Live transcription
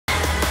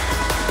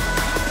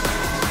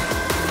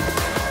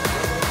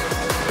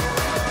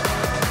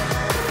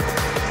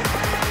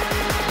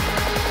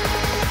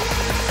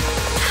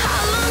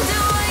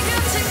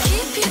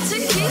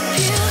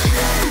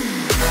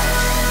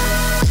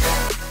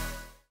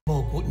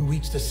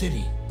reach the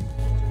city.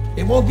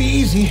 It won't be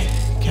easy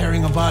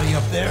carrying a body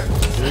up there.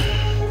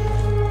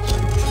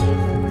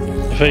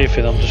 If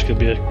anything, I'm just going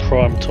to be a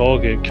prime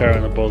target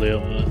carrying a body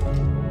up there.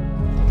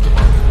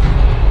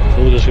 They're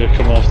all just going to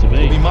come after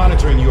me. We'll be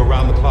monitoring you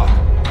around the clock.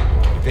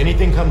 If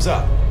anything comes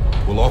up,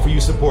 we'll offer you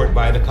support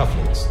via the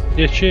cufflinks.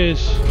 Yeah,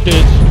 cheers.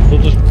 I'll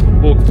just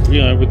walk,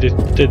 with this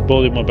dead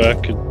body on my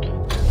back, and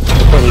they'll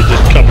probably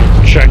just come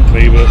and shank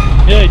me, but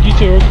yeah, you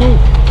two are cool.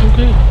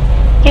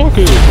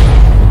 Okay.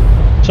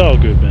 It's all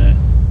good, man.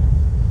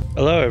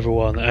 Hello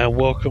everyone, and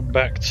welcome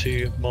back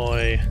to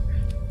my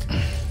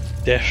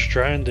Death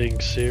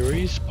Stranding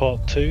series,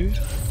 part 2.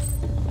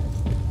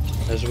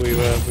 As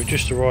we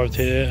just arrived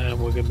here, and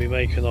we're going to be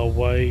making our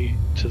way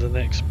to the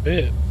next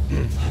bit.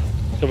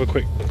 Let's have a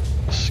quick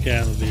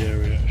scan of the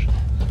area, actually.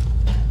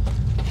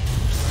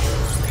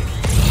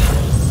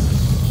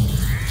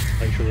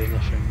 Make sure there's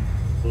nothing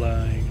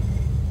lying.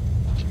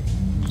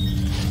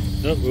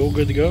 Nope, we're all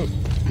good to go.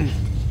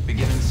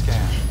 Beginning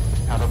scan.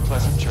 Have a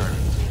pleasant journey.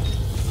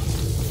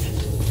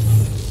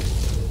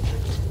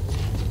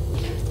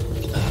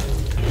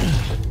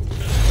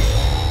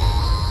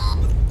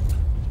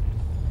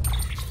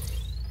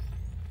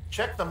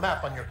 Check the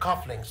map on your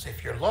cufflinks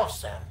if you're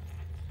lost, Sam.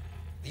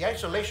 The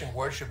isolation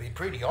word should be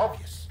pretty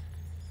obvious.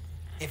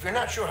 If you're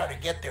not sure how to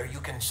get there, you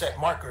can set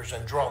markers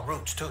and draw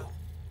routes too.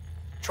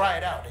 Try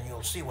it out and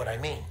you'll see what I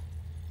mean.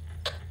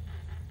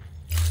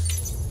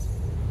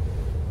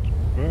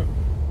 Right.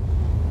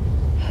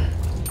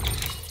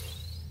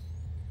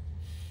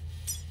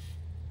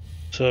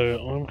 So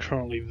I'm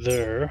currently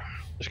there,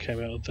 just came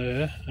out of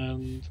there,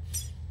 and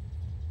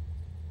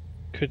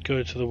could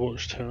go to the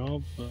watchtower,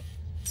 but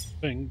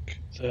I think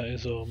that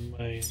is our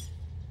main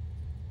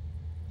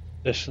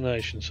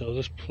destination, so I'll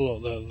just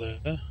plot that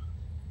there.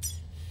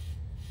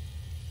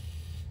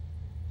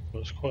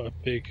 Well, it's quite a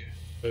big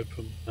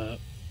open map.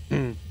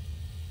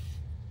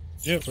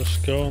 Yep, let's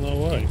go on our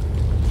way.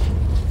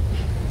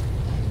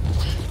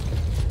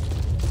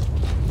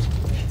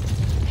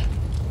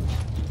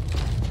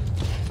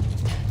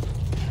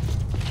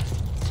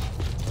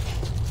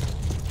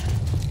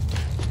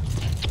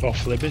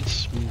 Off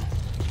limits.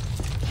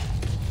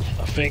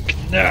 I think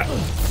nah.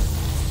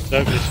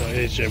 No, it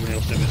is generally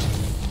off limits.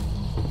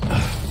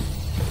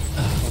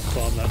 I'll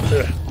climb that.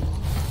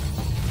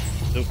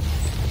 Nope.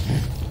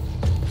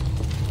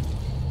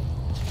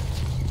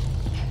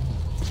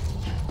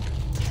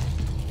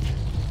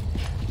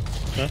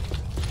 Huh?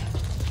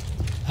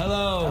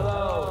 Hello.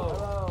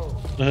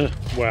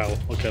 Wow.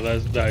 Okay,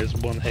 that is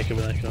one heck of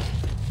an echo.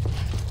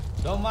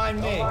 Don't mind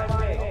me.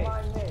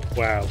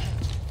 Wow.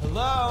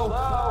 Hello.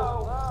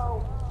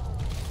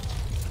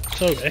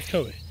 So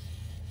echoey.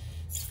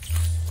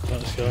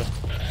 Let's go.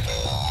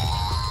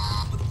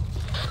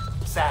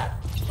 Sam,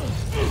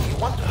 if you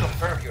want to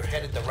confirm you're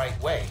headed the right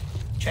way,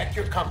 check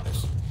your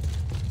compass.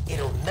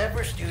 It'll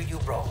never steer you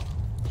wrong.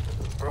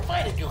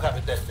 Provided you have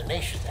a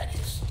destination, that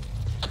is.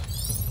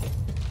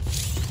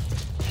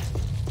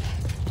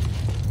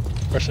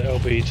 Press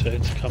LB to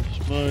enter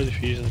compass mode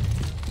if you're using.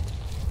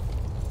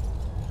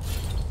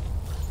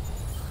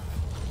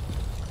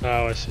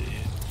 Oh, I see.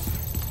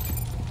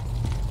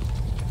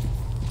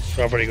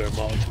 I've already got it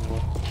marked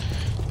anyway.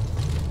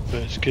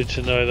 But it's good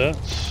to know that.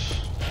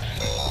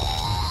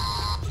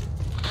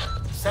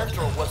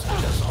 Central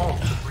wasn't just home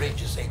to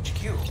Bridges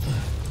HQ.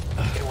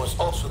 It was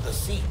also the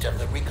seat of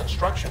the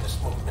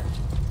Reconstructionist movement.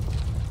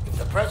 If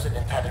the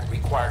president hadn't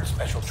required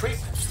special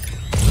treatments, he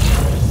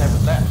would have never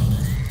left.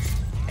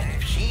 And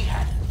if she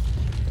hadn't,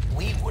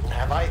 we wouldn't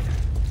have either.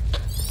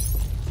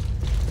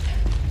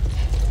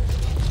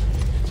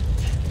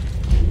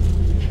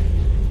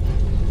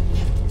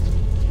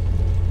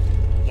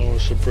 Oh,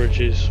 it's the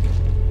bridges.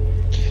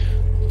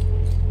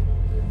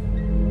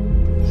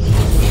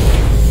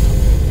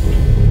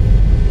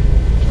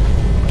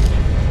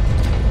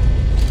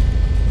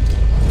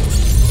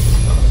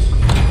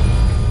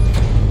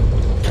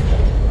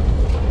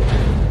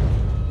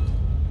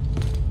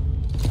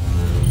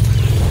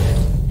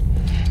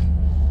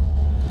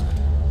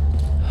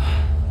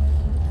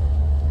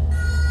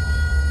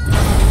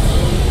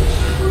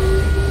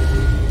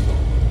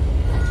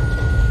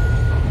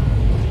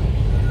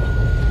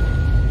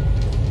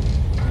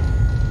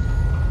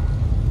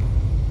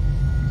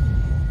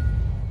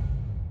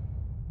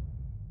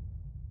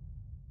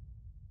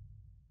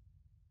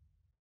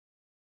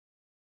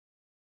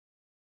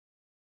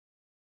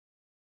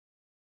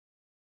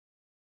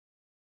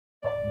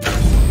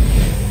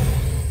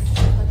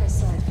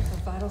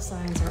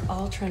 Signs are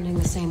all trending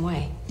the same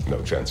way.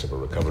 No chance of a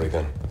recovery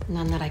then?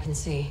 None that I can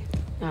see.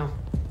 No.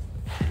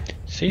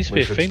 Seems to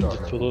be a thing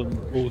for them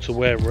all to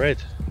wear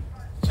red.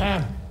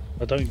 Sam,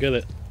 I don't get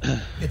it.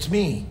 it's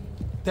me,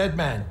 Dead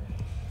Man.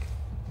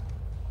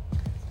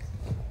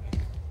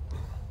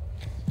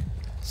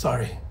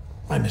 Sorry,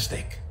 my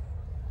mistake.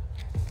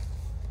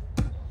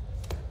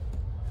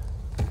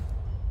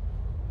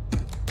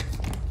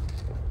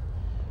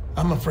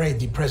 I'm afraid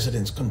the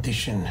president's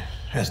condition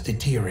has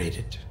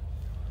deteriorated.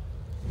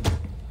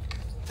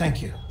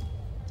 Thank you.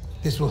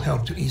 This will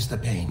help to ease the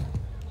pain.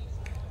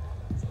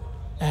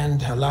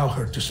 and allow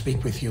her to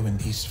speak with you in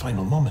these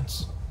final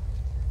moments.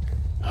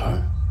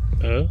 Her?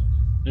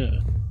 Yeah.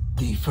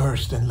 The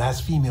first and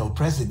last female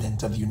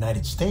president of the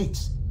United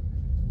States.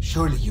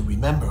 Surely you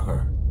remember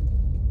her.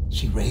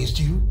 She raised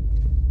you.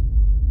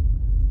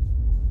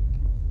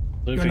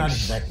 You're not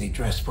exactly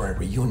dressed for a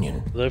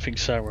reunion. I don't think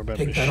Sam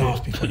remembers. Take that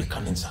off before you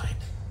come inside.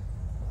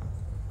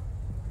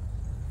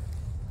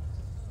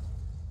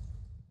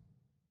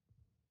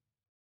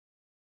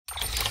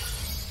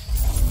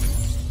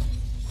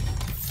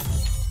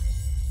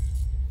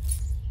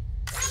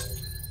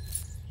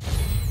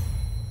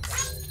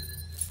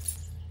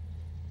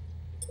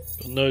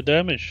 No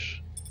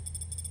damage.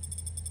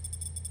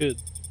 Good.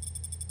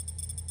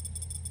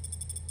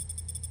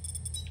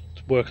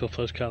 To work off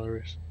those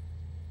calories.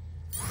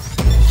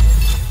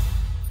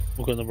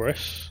 We've got the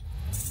rest.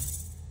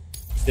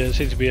 Yeah, there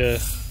seems to be a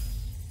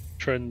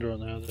trend right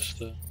now. Just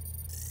a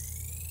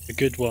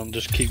good one.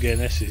 Just keep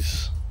getting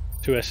S's.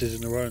 2 S's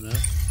in a row now.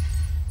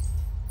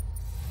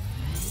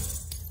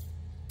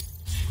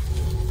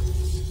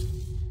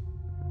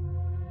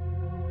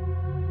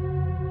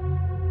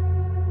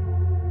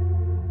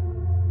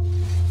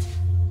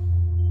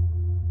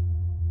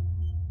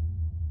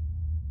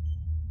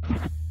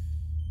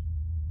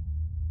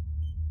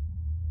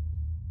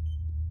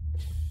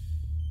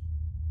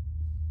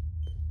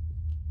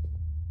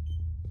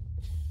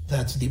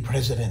 That's the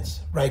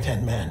president's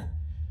right-hand man,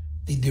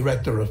 the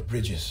director of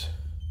bridges.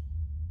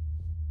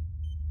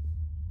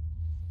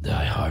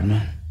 Die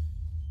Hardman?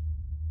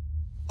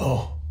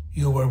 Oh,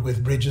 you were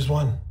with Bridges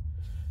 1.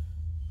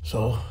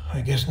 So,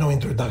 I guess no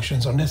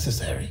introductions are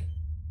necessary.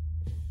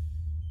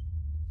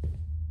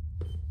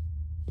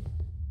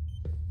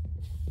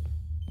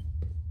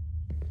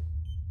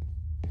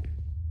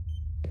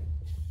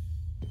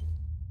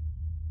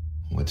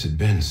 What's it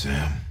been,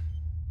 Sam?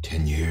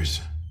 10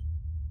 years?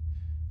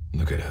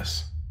 Look at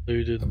us.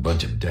 A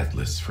bunch of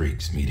deathless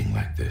freaks meeting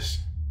like this.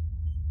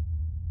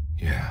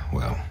 Yeah,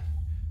 well,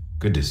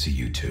 good to see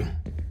you two.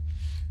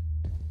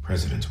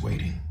 President's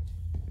waiting.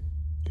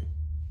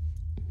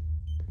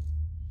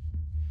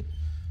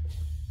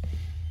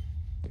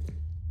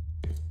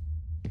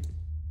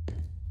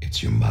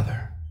 It's your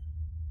mother,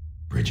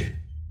 Bridget.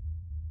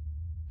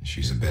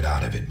 She's a bit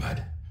out of it,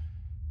 but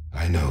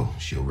I know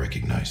she'll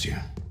recognize you.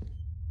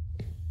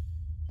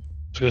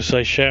 I was going to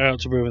say, shout out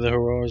to Bring Me the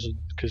Horizon,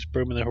 because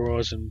Bring Me the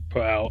Horizon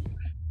put out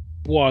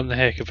one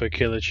heck of a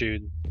killer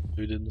tune,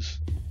 Ludens.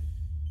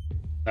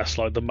 That's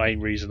like the main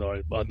reason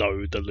I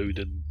know the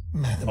Luden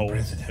Madam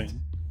President,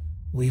 thing.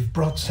 We've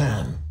brought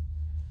Sam.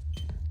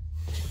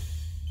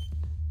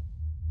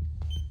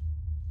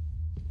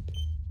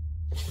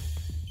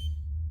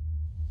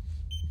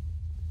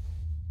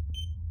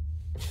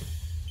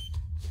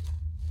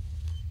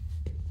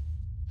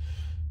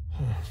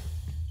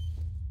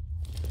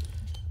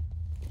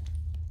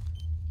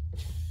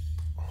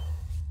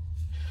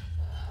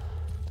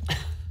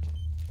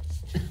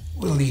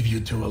 We'll leave you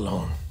two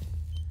alone.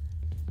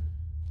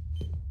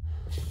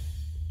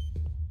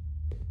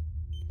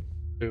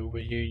 Do a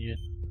reunion.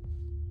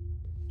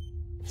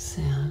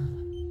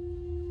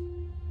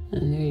 Sam, I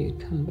knew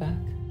you'd come back.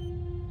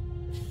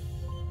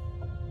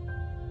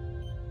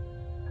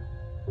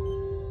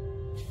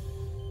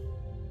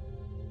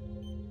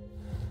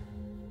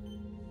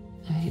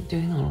 Are you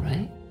doing all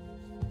right?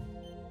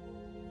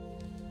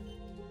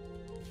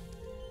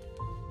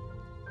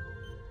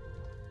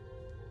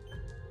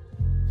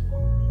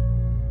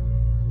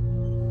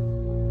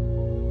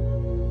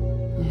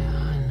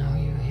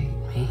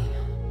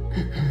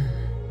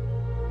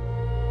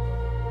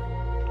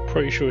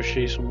 Pretty sure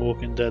she's from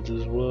Walking Dead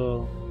as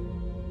well.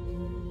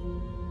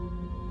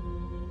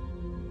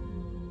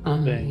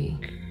 Amelie.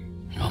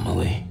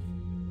 Amelie.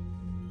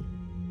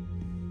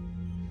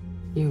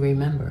 You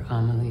remember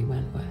Amelie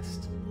went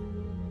west.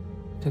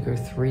 Took her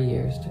 3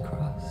 years to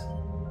cross.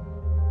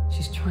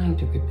 She's trying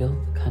to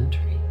rebuild the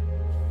country.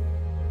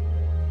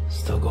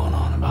 Still going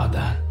on about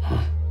that,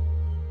 huh?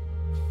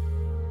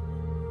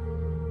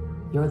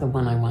 You're the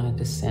one I wanted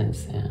to send,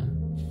 Sam.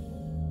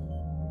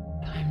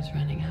 Time's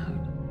running out.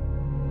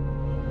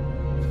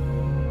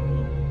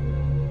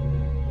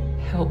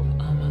 Help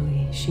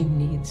Amelie. She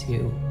needs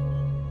you.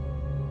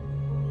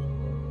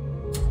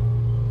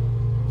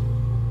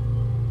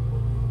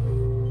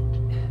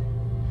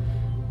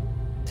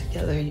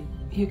 Together,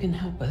 you can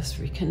help us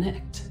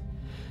reconnect.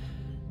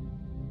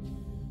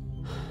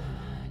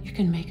 You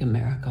can make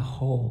America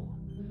whole.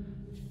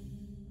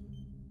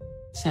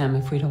 Sam,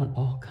 if we don't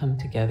all come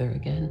together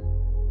again,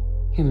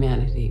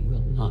 humanity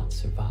will not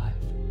survive.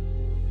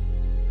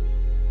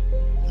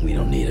 We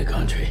don't need a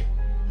country.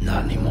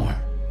 Not anymore.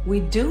 We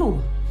do.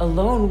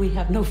 Alone, we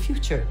have no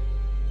future.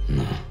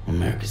 No,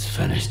 America's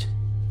finished.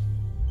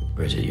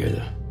 Bridget, you're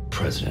the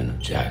president of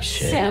jack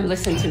shit. Sam,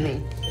 listen to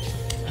me.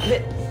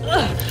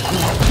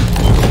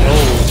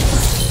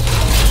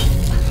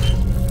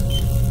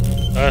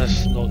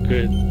 That's not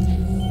good.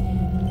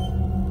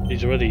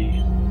 He's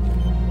already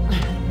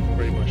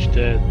pretty much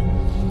dead.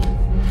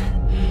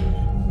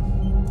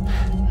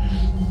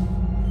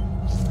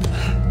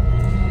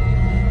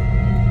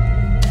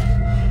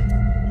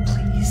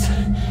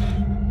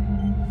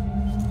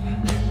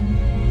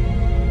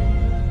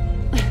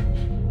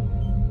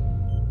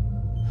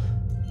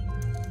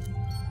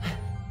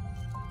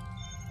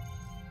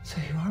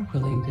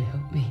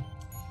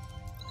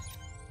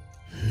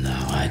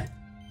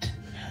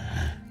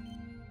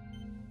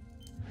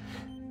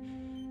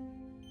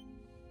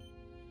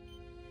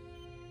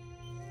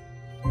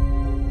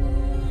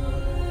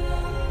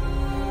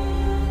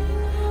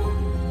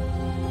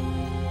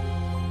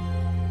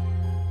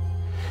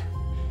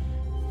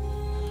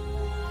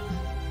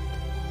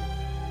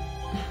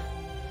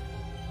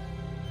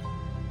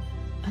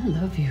 I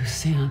love you,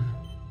 Sam.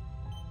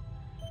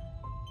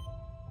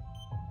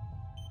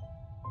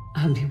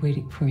 I'll be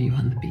waiting for you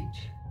on the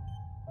beach.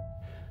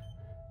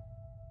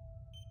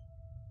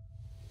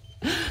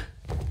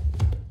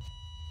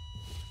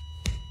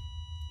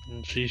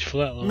 And she's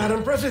flatlined.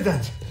 Madam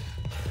President!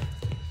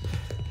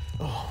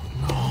 Oh,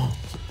 no.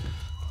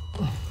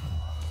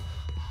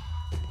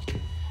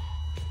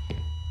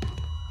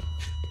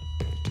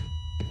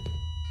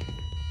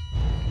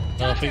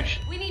 I think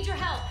we need your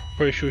help.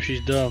 pretty sure she's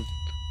done.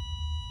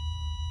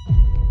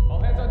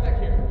 All hands on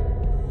deck here.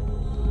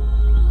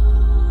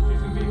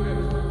 She's in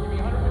V-Vips. Give me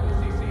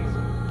 150 cc's.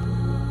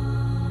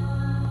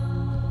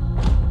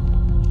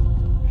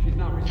 She's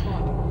not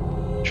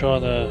responding.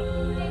 Trying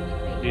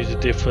to use a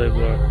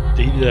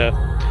defibrillator.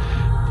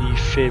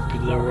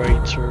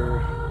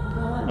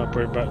 I'll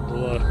bring back to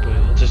life, but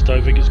I just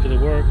don't think it's going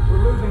to work.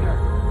 We're losing her.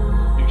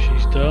 I think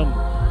she's done.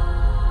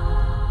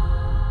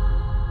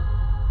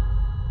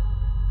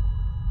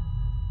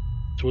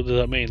 So what does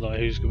that mean? Like,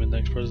 who's going to be the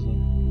next president?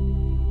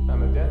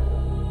 I'm a dead.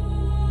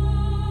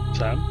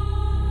 Sam?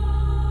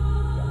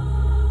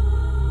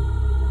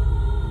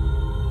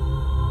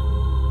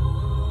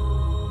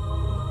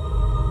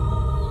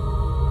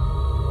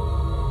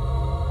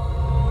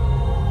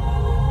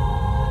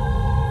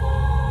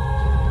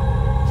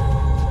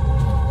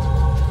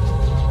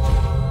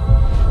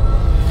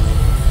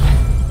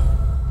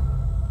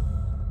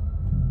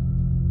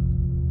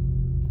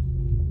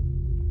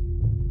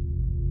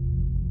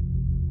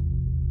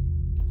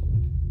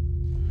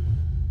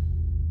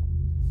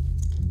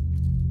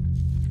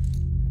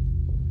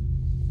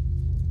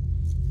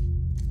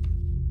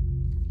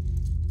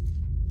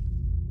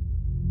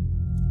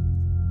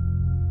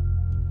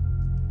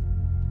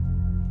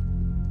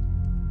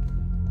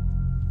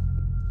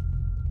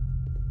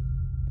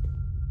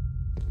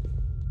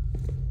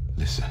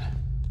 Listen,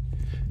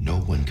 no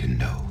one can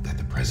know that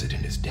the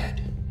president is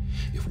dead.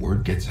 If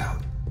word gets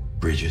out,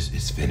 Bridges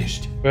is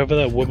finished. Whoever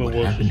that woman what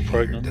was happened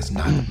pregnant. here does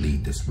not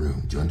leave this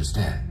room. Do you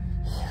understand?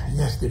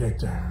 Yes,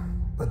 Director.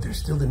 But there's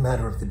still the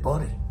matter of the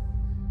body.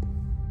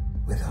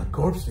 Without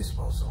corpse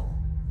disposal.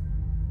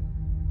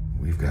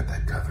 We've got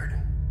that covered.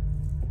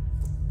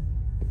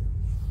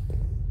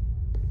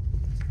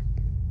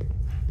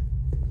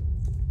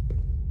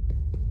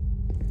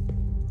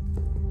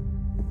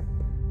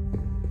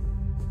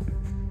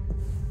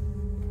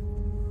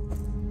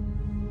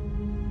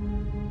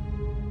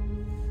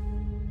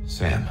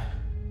 Sam,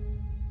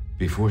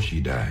 before she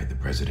died, the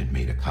president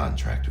made a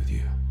contract with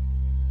you.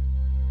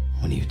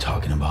 What are you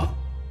talking about?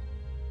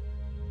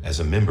 As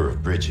a member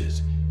of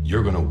Bridges,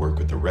 you're gonna work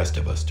with the rest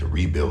of us to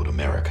rebuild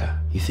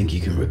America. You think you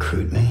can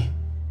recruit me?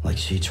 Like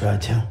she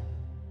tried to?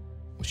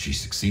 Well, she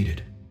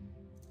succeeded.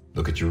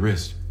 Look at your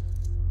wrist.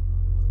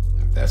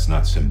 If that's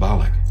not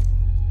symbolic,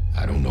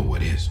 I don't know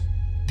what is.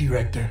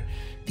 Director,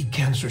 the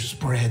cancer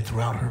spread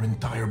throughout her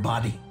entire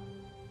body.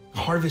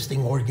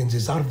 Harvesting organs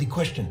is out of the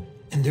question,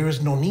 and there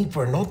is no need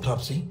for an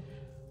autopsy.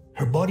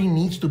 Her body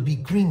needs to be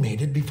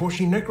cremated before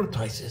she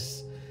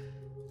necrotizes.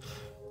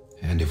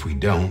 And if we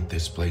don't,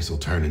 this place will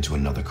turn into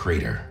another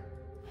crater.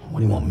 What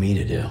do you want me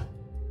to do?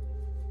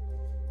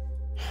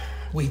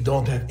 We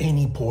don't have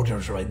any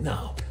porters right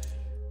now.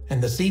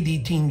 And the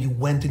CD team you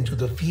went into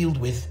the field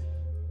with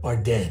are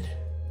dead.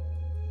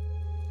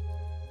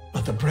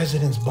 But the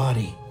president's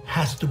body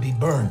has to be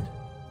burned.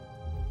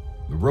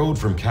 The road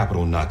from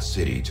Capital Knot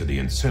City to the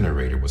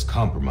incinerator was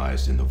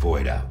compromised in the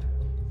void out.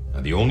 Now,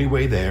 the only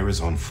way there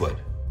is on foot,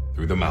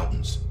 through the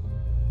mountains.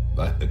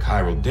 But the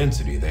chiral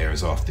density there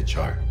is off the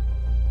chart.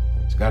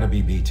 It's gotta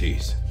be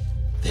BTs.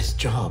 This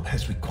job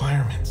has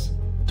requirements.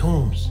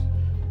 Tombs.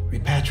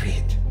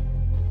 Repatriate.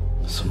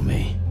 So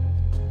me?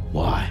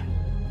 Why?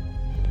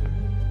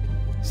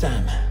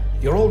 Sam,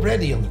 you're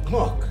already on the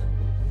clock.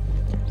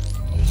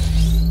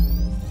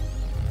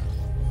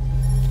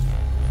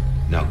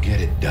 Now get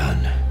it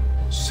done,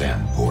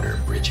 Sam Porter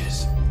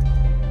Bridges.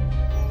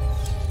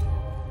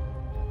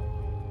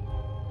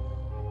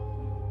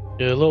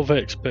 Yeah, a lot of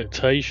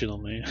expectation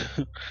on me.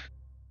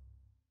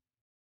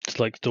 It's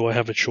like, do I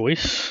have a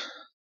choice?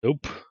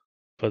 Nope.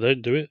 If I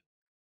don't do it,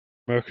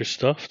 America's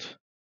stuffed.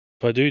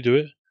 If I do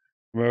it,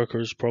 America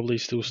is probably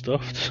still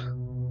stuffed.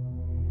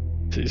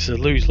 It's a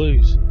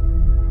lose-lose.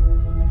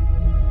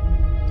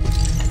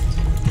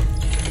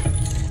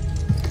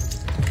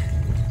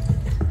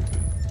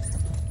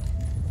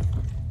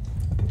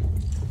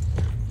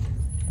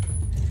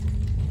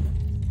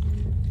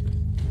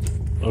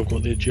 I've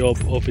got the job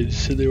of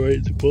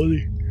incinerating the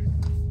body.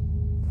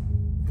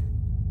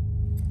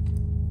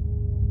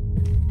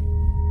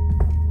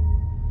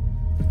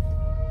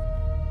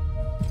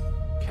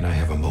 Can I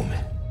have a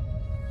moment?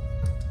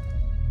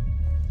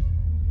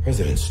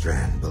 President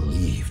Strand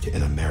believed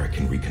in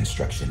American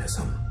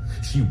Reconstructionism.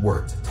 She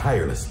worked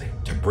tirelessly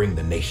to bring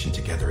the nation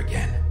together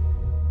again.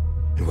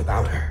 And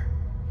without her,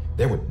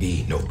 there would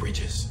be no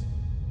Bridges.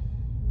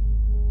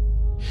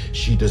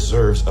 She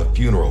deserves a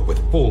funeral with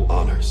full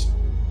honors.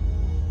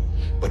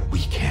 But we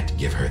can't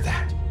give her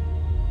that.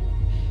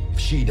 If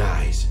she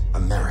dies,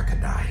 America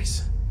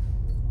dies.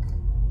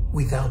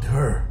 Without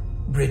her,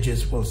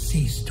 Bridges will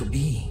cease to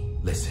be.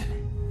 Listen.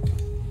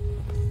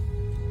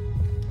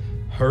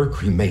 Her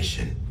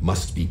cremation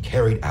must be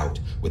carried out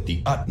with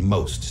the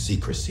utmost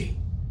secrecy.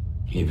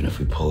 Even if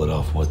we pull it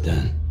off, what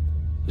then?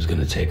 Who's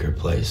gonna take her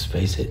place?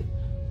 Face it,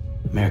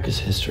 America's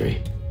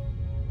history.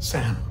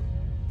 Sam,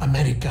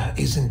 America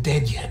isn't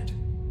dead yet.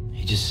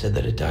 He just said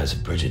that it dies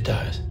if Bridget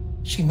dies.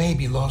 She may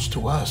be lost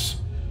to us,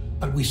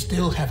 but we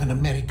still have an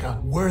America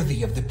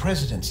worthy of the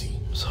presidency.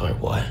 Sorry,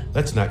 what?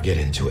 Let's not get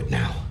into it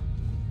now.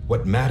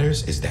 What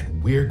matters is that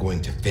we're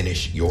going to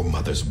finish your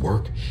mother's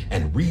work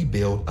and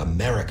rebuild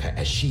America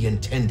as she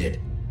intended.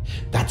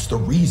 That's the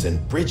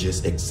reason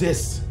Bridges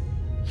exists.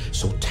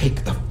 So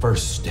take the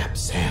first step,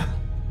 Sam,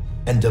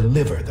 and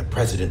deliver the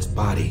president's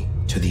body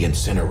to the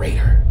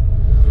incinerator.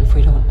 If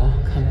we don't all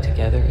come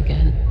together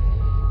again,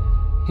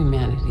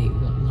 humanity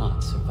will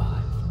not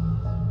survive.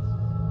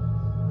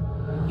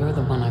 You're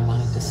the one I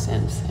wanted to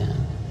send, Sam.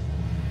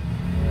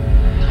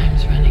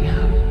 Time's running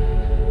out.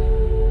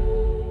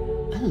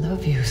 I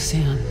love you,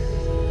 Sam.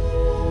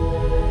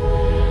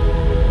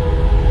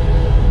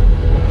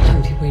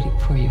 I'll be waiting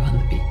for you on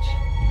the beach.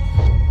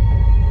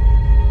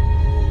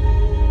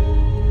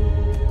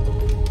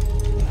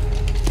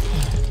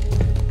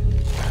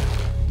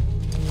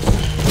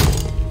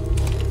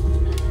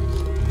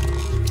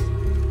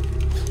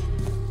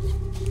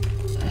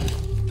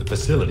 The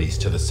facilities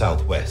to the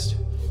southwest.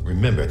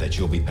 Remember that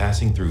you'll be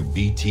passing through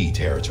BT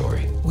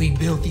territory. We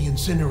built the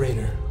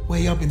incinerator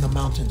way up in the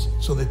mountains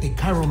so that the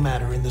chiral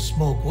matter in the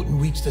smoke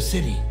wouldn't reach the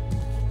city.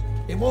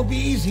 It won't be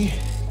easy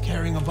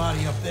carrying a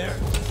body up there.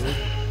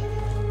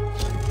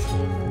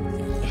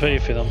 If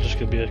anything, I'm just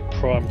going to be a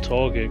prime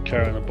target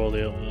carrying a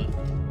body up there.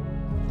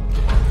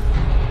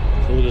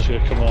 They're all just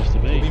going to come after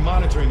me. We'll be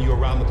monitoring you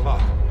around the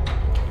clock.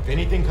 If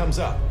anything comes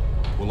up,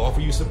 we'll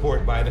offer you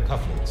support via the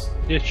cufflinks.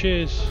 Yeah,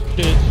 cheers.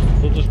 Cheers.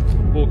 I'll just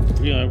walk,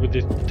 you know, with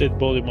this dead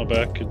body on my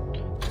back, and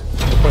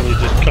they'll probably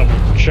just come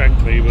and shank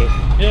me, but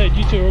yeah,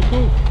 you two are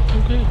cool.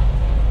 All good.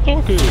 It's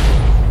all good.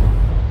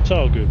 It's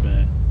all good,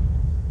 man.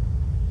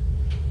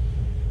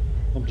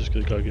 I'm just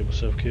gonna go get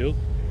myself killed.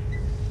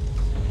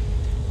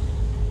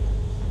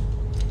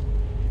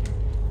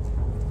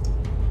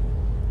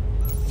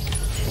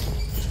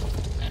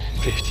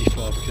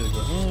 $55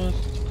 kilograms.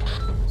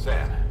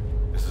 Sam,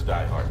 this is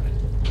Die Hartman.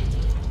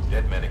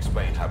 Dead men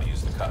explained how to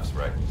use the cuffs,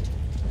 right?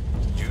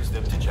 Use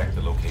them to check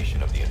the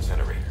location of the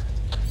incinerator.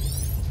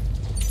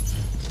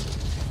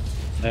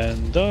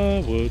 And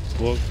I would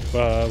walk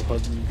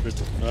 500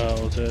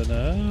 miles and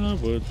I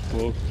would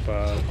walk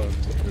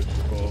 500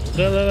 miles.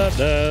 Da la la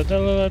da, da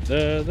la la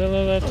da, da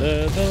la la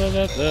da, da la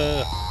la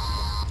da.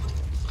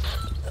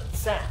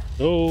 Sam,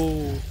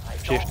 Oh, I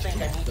don't think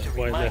I need to that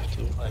way remind left.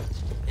 you, but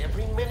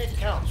every minute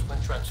counts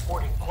when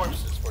transporting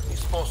corpses for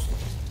disposal.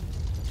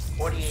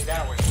 48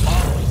 hours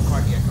following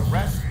cardiac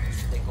arrest,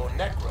 they go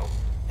necro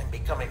and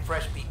become a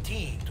fresh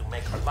BT to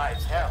make our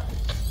lives hell.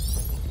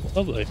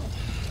 Lovely.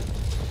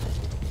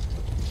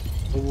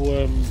 I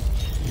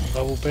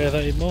will bear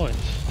that in mind.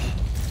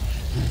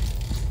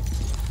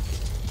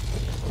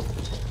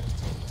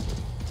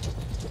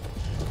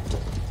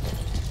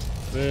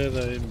 Bear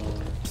that in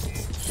mind.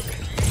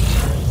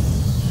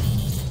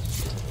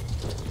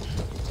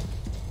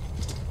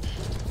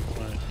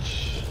 Right.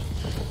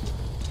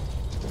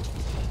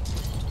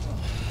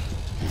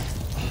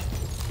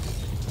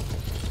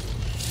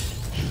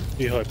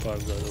 You hope I go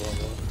the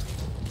right way.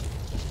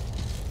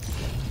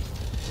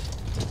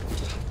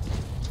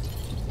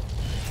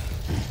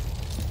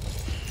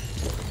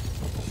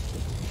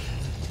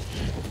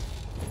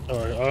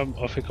 Alright,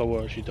 I think I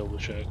will actually double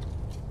check.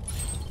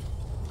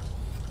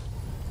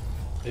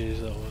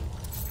 Here's that one.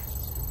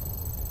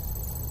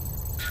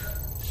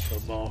 Got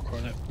a marker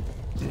on it.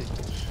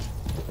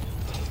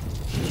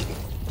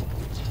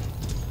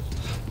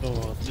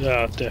 Oh,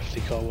 yeah, I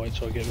definitely can't wait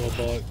till I get my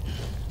bike.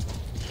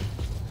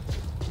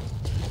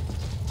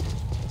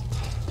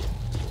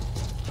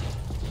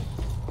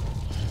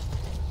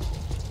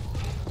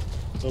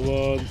 Come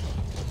on.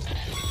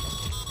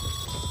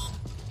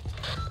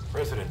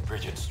 President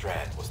Bridget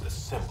Strand was the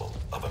symbol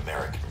of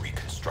American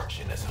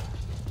Reconstructionism.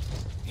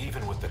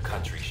 Even with the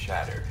country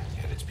shattered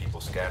and its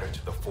people scattered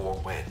to the four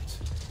winds,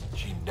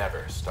 she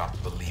never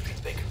stopped believing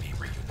they could be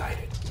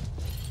reunited.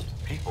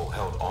 People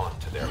held on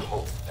to their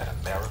hope that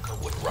America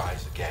would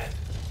rise again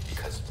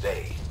because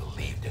they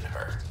believed in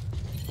her.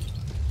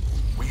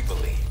 We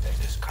believe that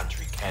this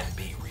country can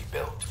be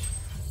rebuilt.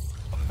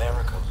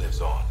 America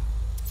lives on,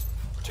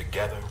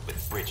 together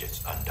with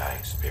Bridget's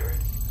undying spirit.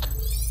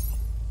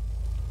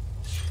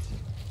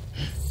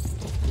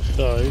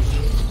 So,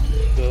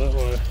 go that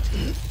way.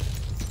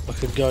 I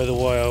could go the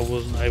way I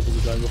wasn't able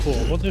to go before.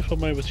 I wonder if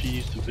I'm able to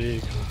use the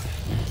vehicle.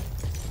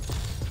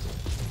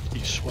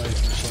 You sway from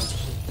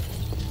something.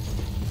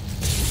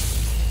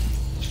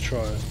 Let's try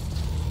it.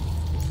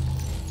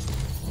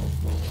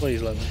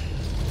 Please let me.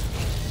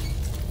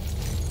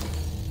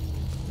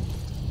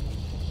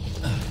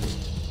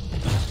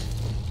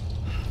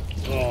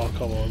 Oh,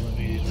 come on, let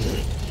me use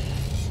it.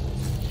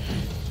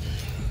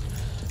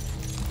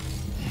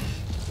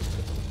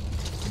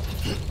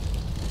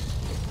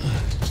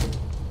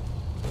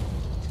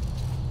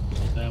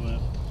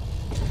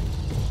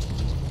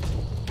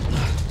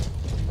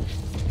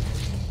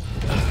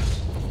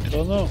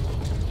 Oh no!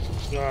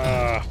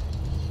 Ah,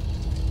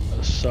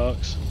 that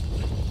sucks.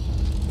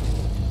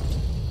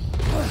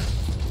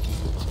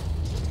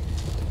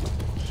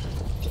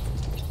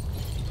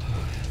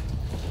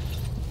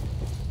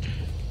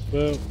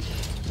 Well,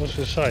 what was I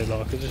gonna say?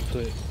 Like, I could just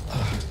put it.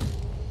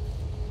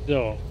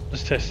 No,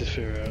 let's test this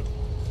theory out.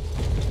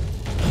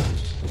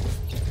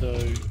 So,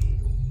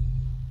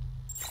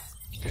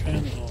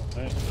 can I?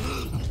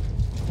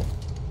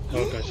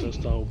 Okay, so that's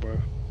the whole bro.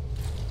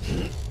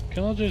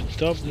 Can I just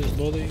dump this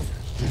body?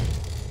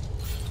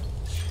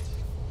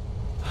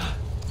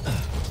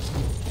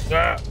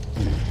 Ah!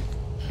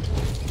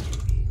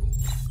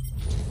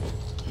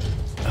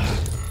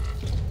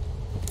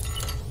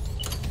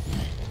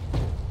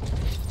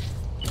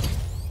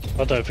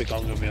 I don't think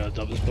I'm gonna be able to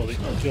dump this body.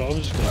 Yeah,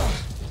 I'm just gonna.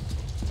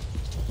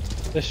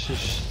 Let's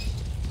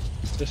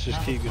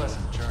just keep going.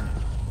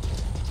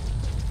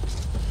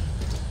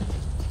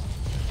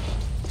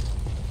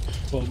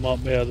 What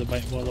might be able to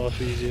make my life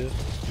easier?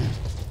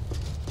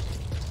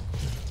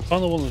 I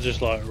kinda wanna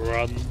just like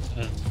run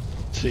and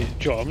see.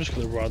 Joe, I'm just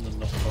gonna run and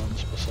not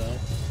punch myself.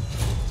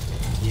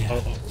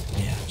 Yeah,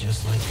 yeah,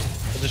 just like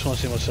that. I just wanna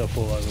see myself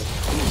fall over.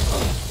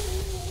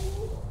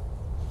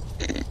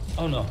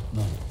 Oh no.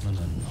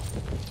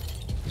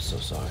 I'm so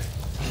sorry.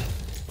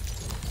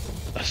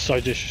 That's so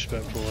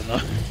disrespectful, I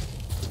know.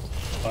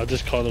 I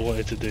just kinda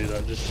wanted to do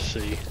that just to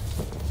see.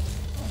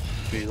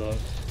 Be like.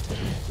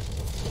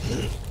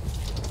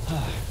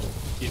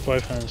 Use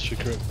both hands to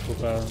grip for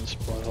balance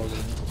by holding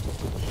it.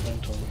 At the same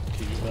time,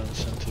 keep your balance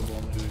centered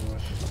while moving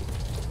around.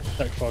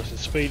 Sacrificing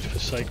speed for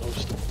sake of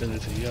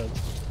stability, yeah.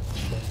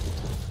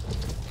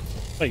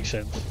 Makes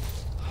sense.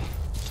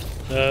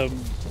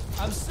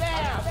 I'm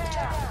Sam!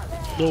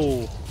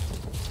 No.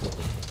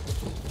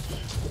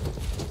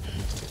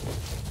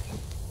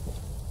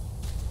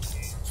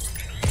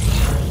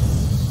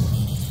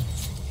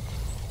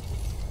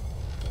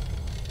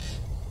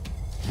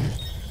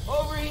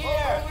 Over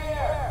here!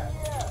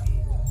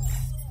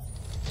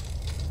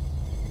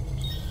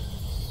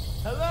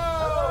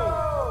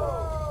 Hello!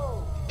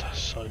 That's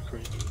so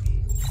creepy.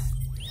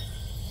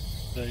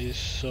 That is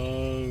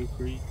so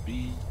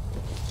creepy.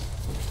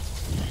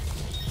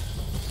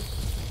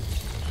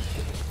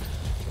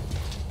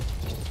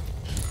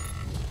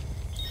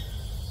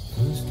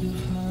 Most of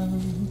how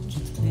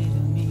you play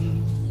to me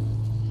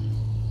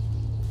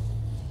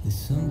is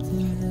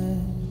something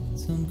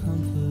that's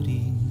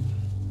uncomforting.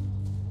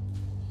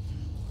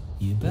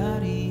 Your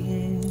body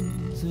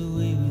is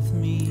away with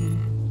me,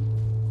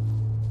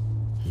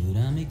 but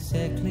I'm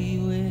exactly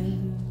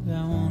where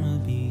I wanna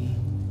be.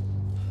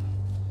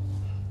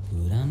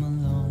 But I'm a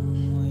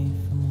long way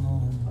from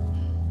home.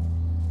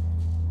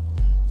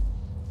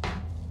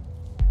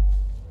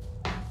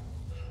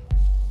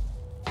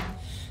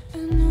 I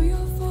know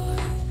your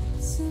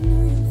voice, I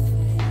know your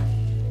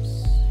face.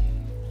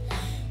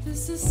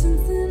 This is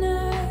something I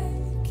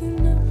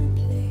cannot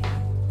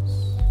replace.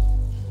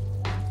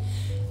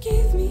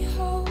 Give me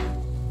hope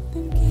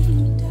and give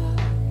me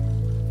doubt.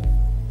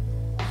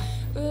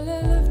 Well,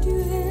 I loved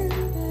you then,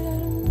 but I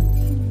don't love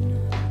you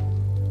now.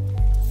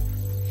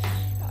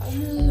 I'm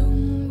a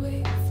long way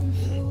from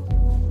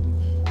home.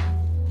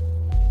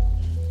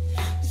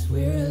 'Cause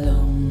we're a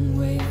long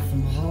way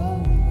from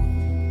home.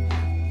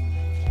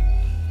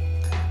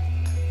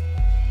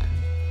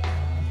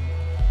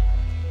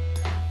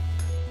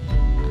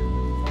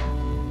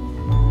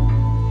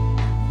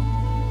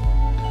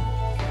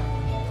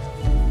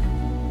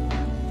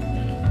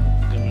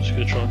 I'm just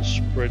gonna try and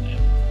sprint it.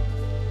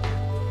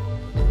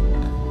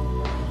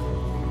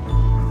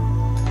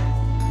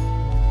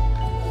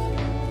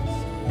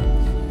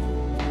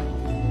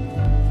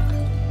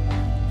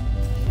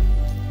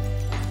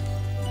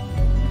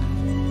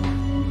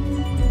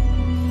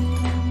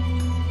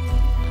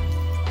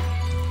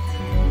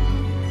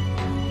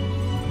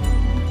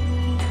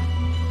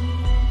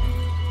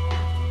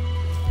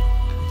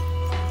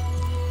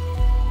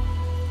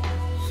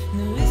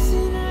 Now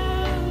listen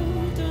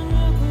out, don't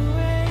walk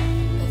away.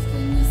 I've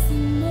got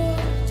nothing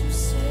more to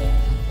say.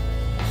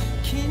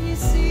 Can you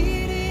see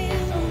it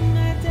in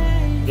my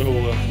dying Oh,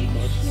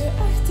 face? You're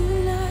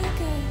acting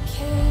like I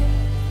care.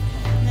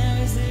 Now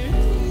is there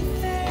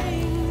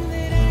anything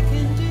that I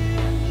can do?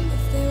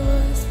 If there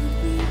was, would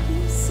we be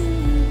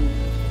singing?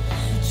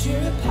 But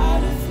you're a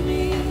part of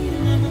me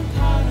and I'm a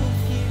part of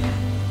you.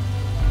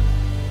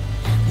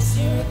 'Cause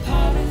you're a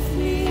part of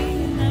me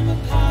and I'm a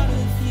part of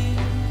you.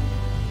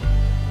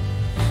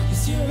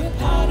 'Cause you're a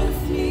part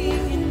of me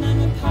and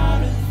I'm a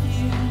part of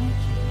you.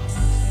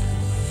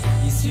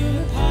 Yes,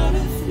 you're a part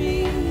of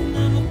me and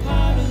I'm a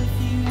part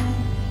of you.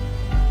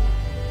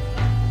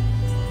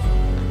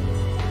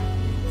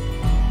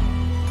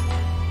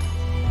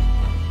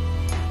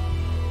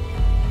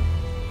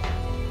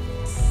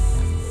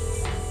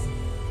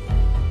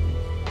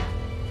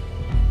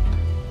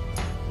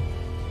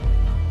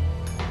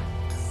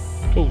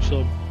 Cool,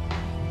 so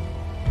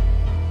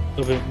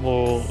a bit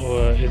more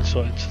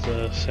insight into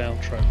the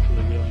soundtrack for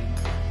the game.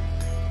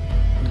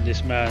 And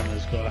this man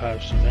has got to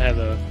have some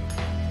hella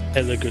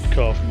good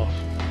calf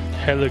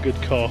hella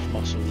good calf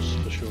muscles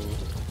for sure.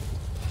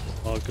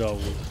 Our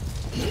gold.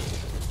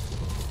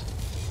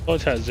 I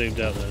like how it zoomed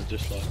out there,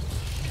 just like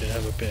can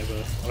have a bit of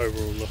an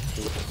overall look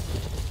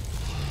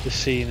of the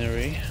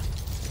scenery.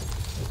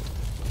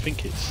 I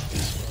think it's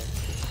this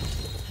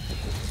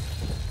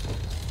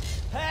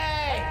one.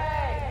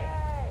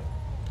 Hey!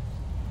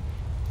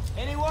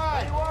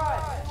 Anyone?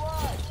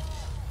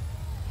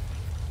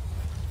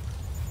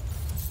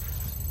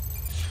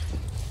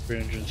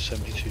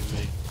 372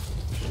 meters.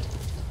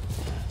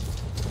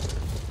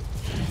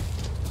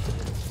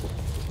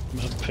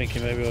 I'm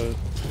thinking maybe I'll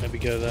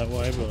go that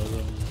way, but I don't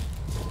know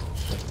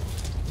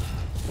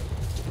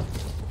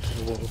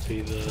what would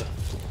be the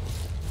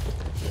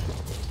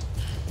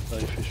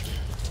safest.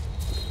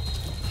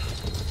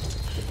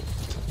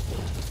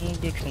 I'm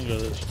going to try and go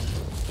this way.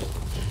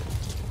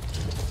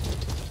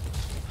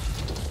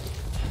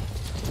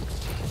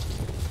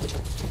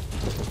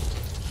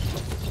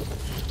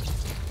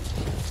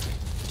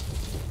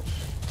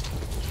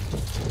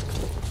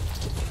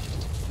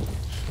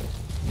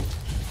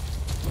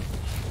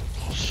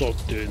 Sod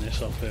doing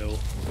this uphill.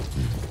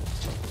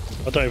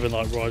 I don't even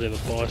like riding a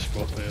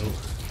bicycle uphill.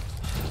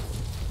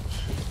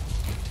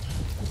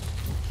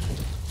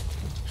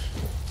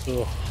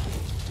 Ugh.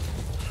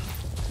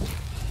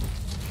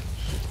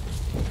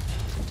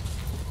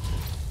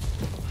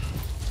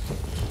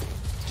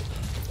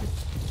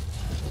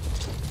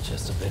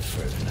 Just a bit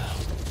further now.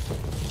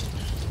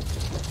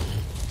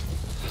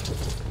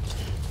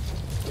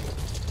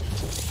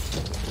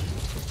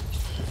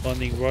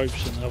 Finding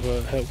ropes and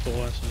other helpful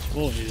items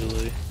more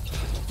easily.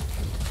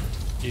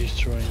 Use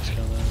terrains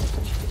come out.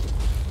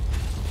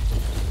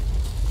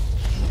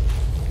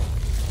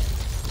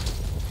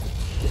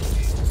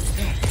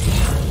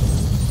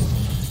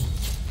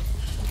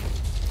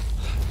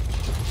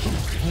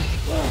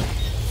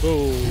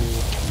 Whoa!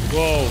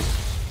 Whoa!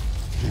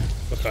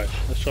 Okay,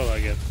 let's try that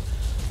again.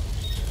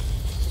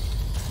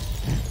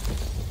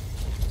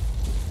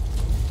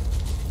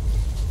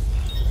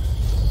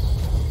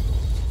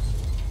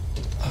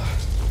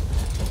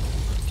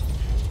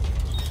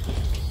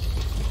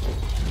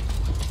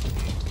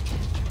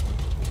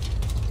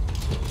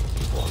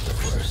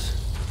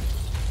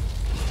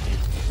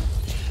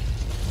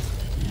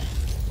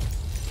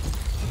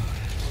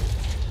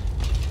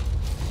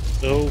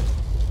 Oh.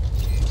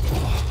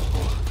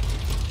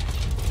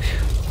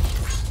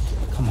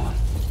 Come on.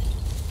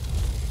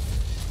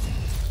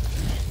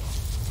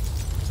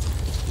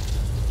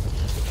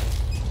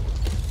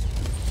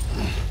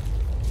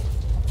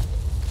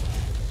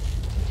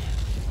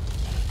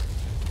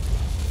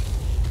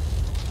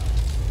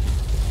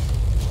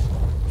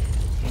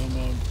 Come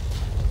on.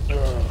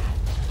 Ugh.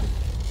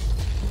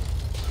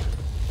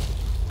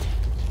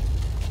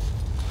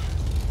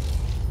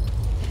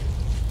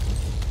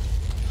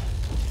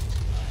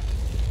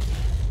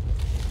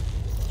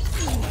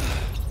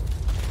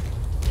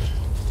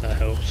 That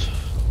helps.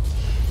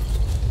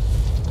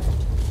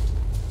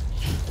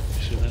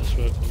 So that's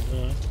working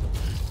now.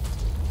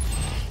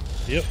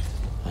 Yep.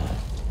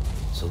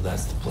 So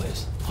that's the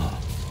place, huh?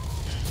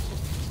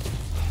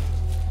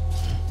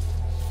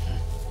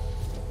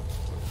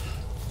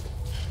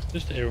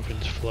 Just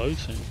everything's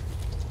floating.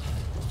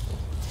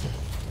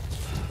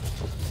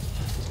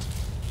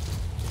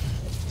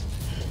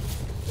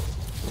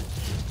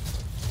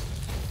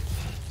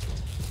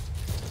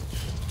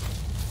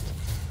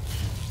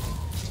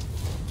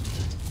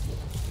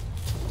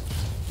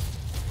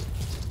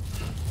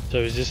 So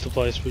is this the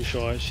place which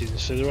I actually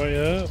incinerate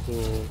her,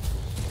 or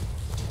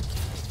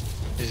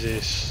is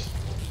this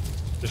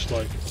just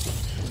like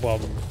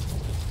one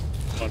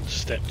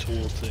step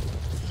towards it?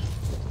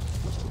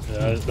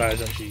 Yeah, that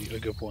is actually a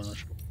good point.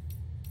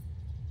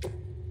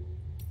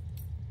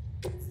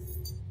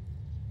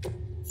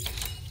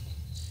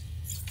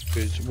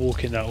 Good,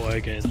 walking that way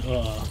again.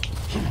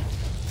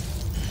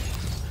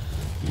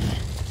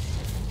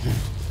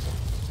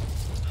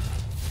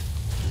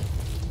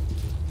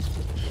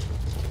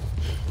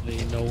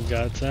 Ain't no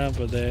got time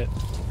for that.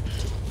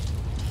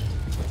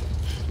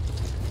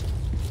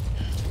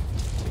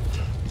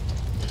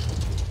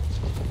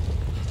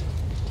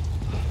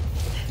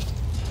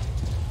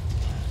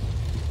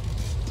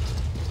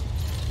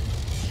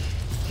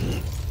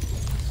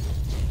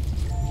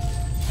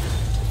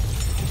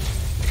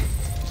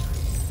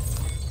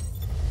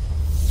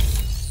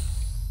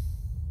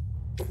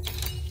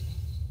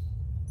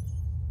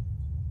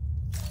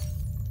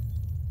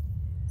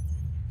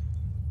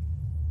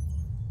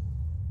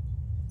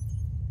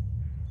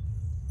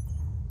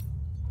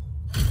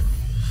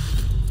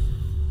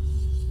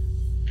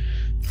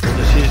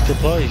 The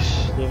place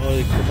that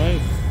I come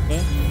out,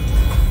 huh?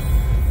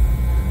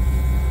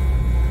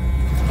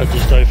 I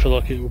just don't feel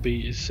like it will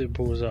be as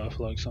simple as that. I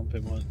feel like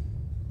something might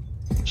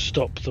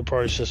stop the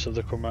process of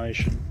the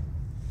cremation.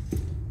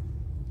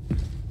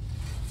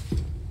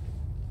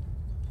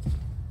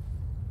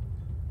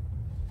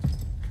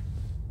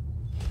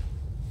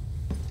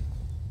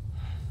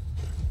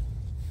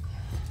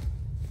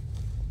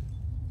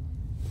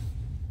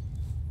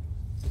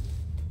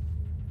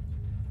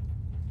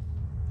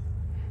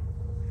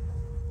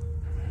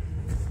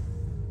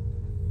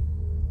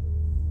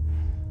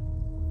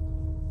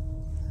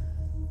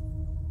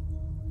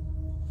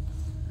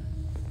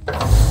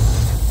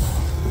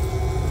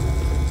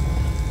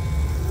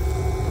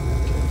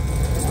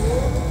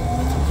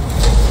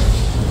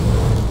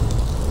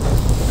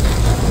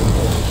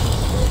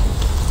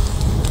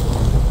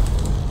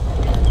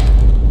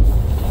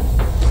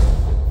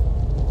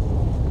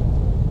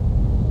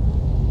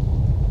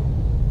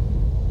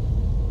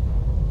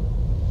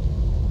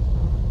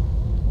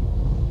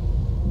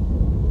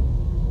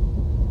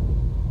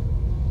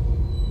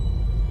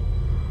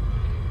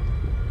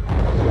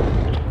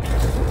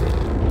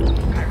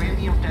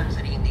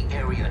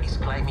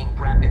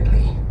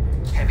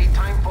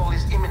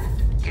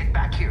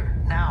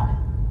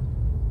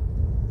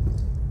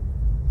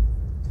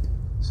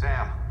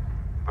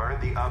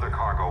 the other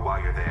cargo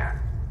while you're there.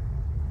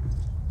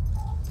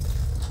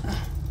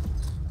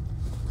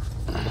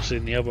 What's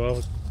in the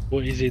other?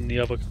 What is in the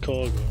other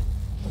cargo?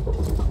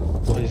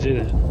 What is in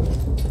it?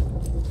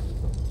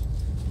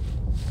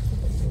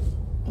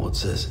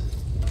 What's this?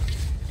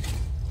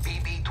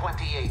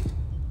 BB-28.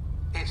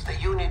 It's the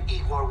unit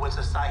Igor was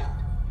assigned.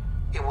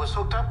 It was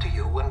hooked up to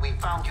you when we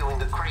found you in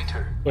the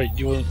crater. Wait,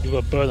 you want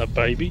to burn a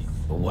baby?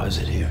 But why is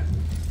it here?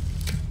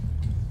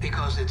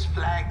 Because it's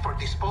flagged for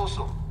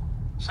disposal.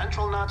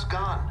 Central Knot's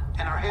gone,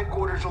 and our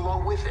headquarters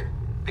along with it.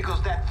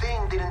 Because that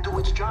thing didn't do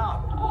its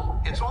job.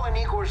 It's all in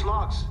Igor's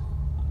logs.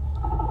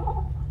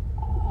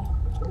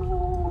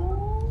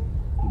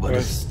 But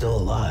it's still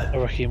alive. I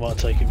reckon he might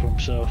take it for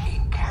himself.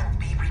 It can't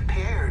be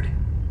repaired,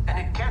 and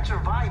it can't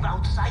survive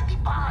outside the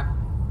pod.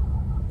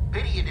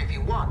 Pity it if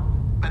you want,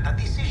 but the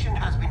decision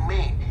has been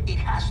made. It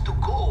has to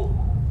go.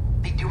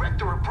 The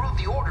director approved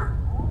the order.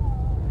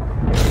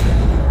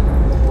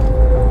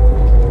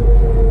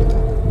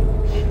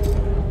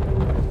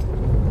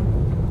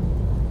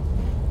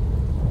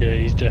 Yeah,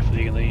 he's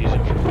definitely going to use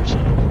it for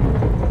himself.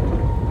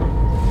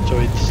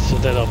 So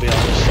then I'll be able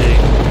to see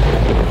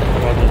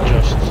rather than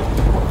just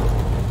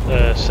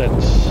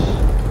sense.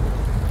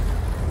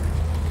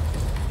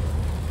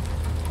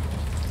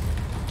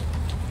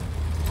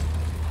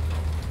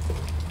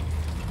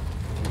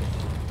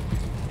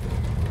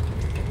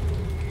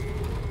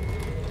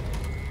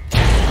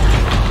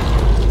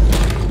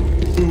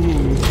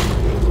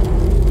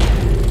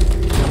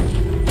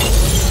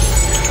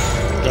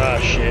 Ah,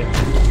 shit.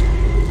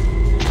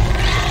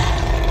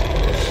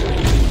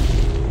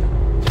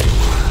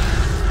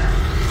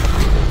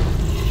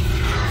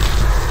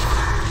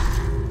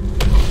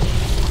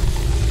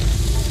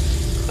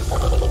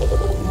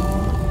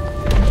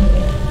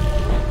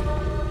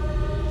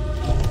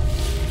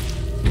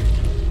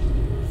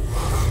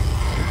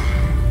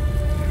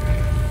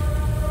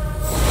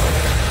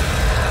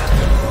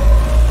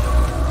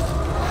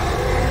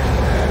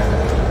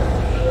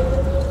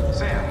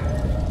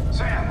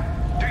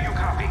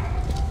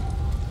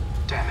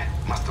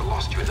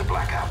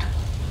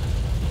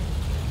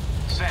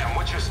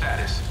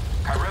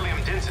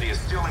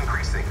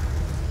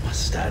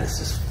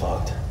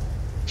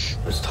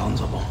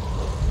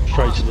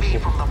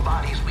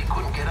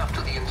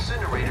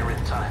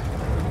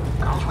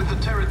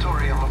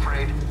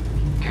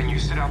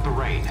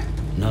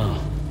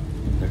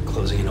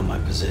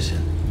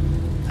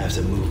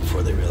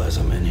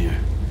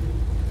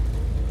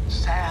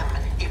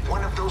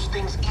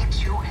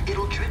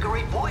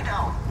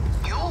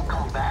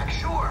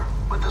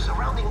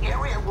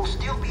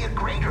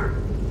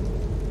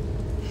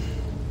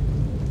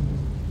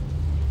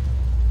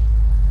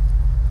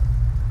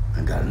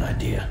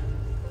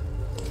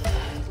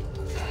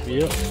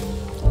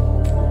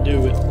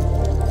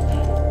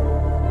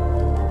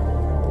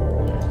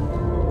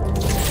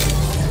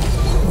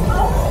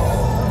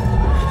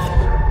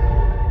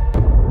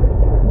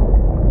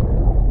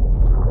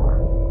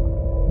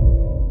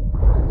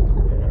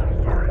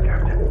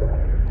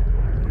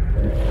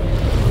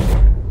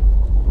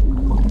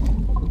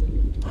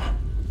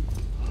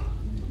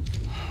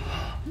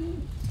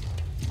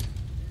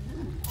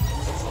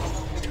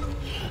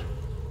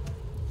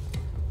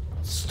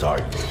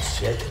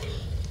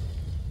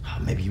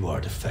 Maybe you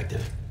are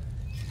defective.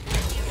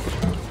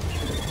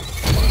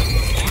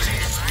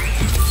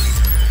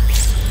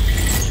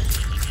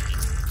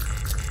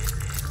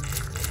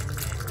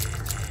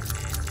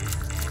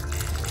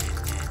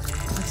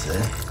 That's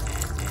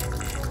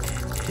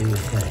it. Do your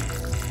thing.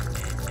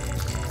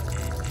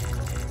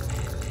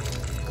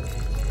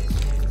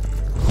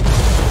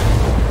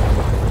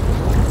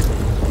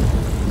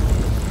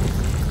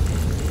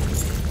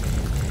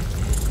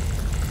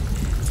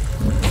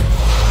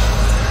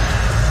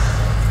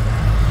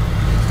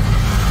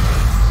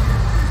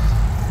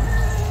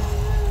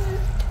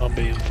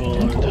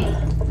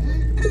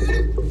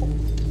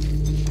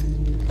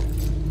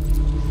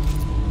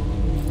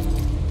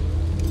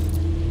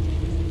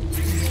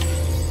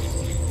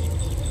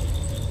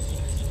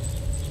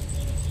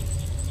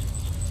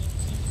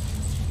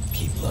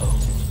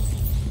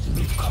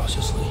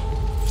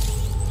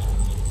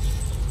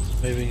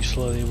 Moving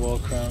slowly while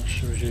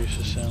crouched to reduce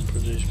the sound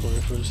produced by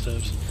your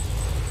footsteps.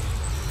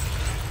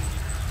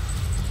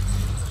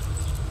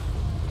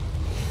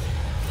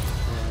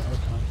 Right,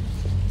 okay.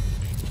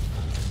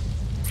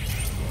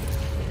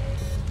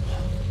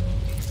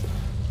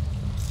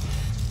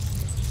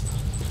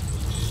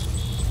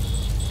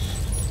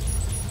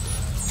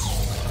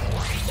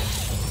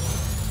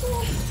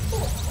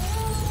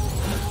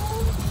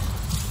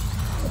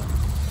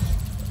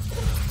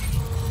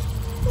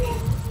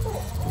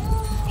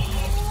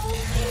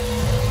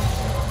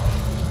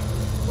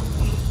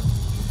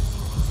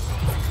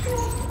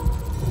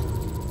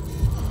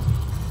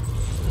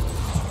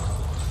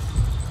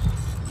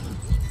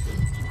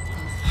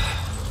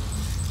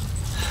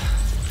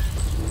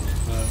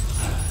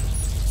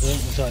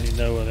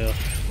 Know where they are.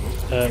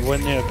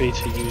 When near a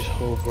BT, use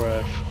hold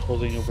breath.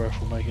 Holding your breath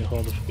will make it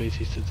harder for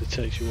BTs to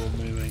detect you while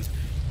moving.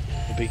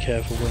 And be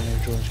careful when your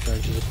insurance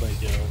characters are played.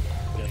 Yeah,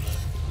 I'll get that.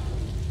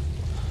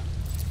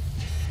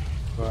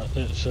 Right,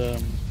 let's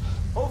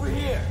Over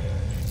here.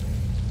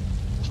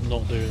 let's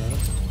not do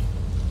that.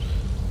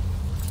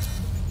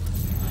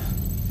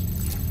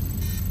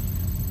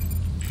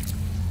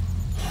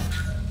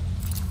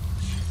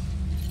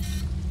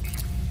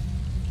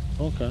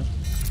 Okay.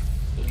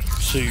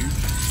 Soothe.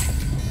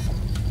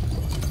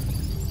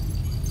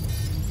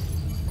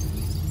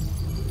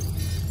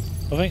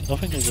 I think I'll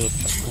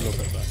go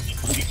back.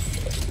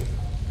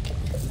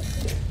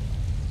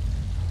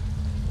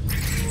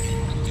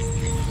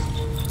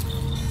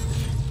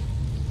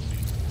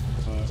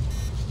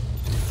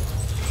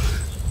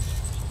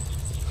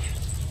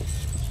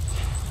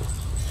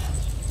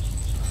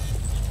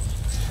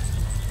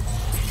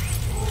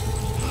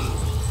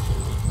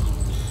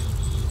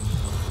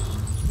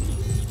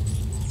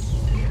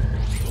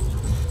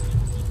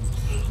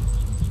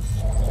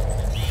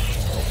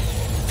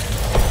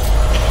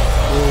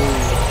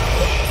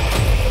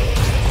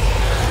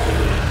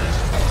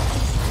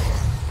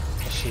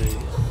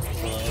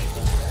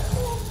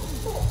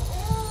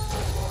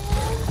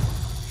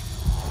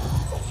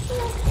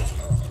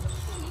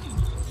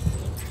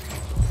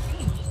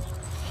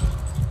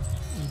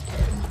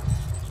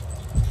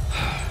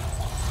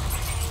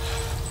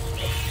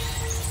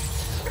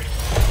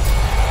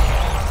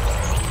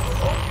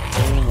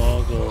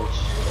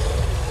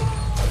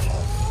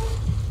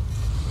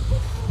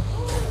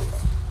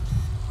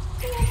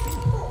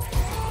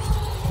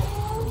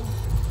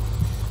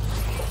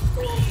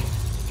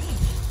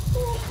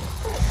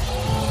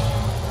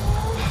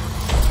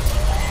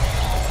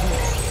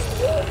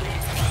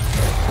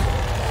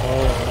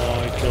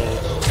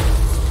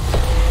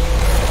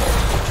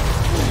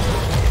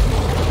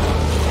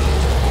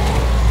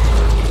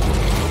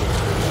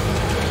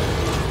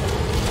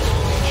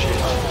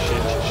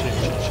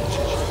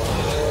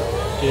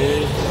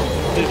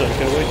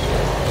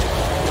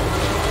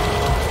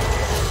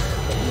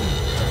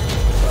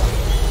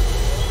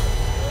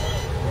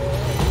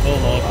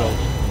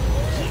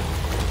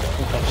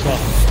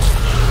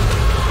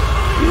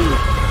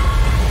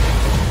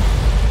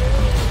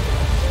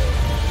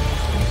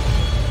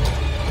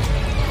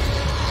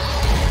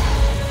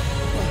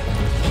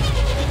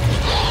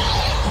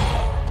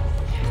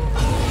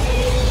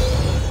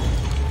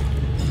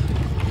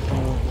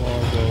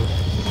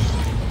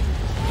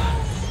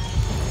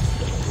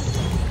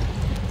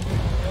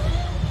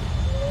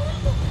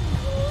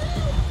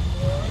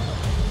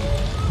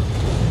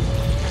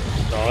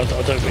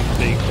 I don't think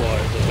being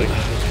quiet is the thing. I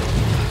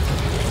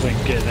think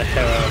getting the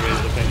hell out of here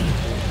is the thing.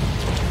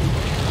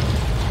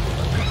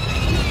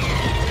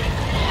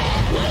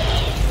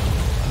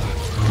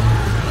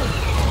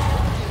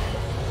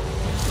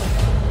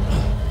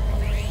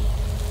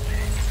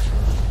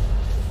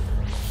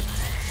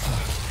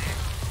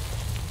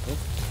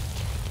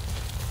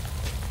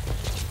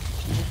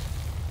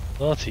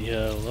 Bloody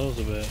hell, that was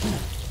a bit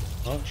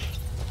much.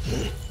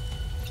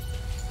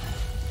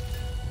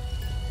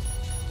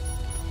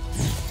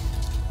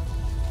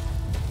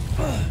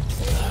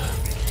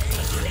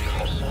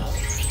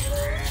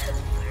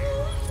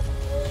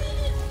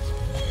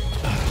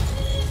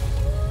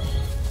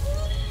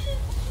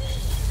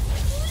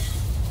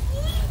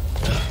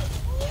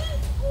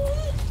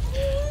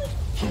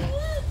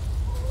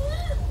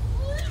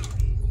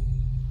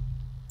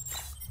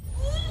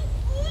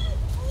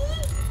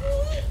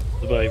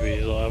 Baby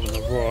is like having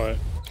the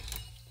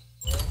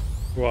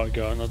right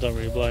go, and I don't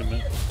really blame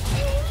it.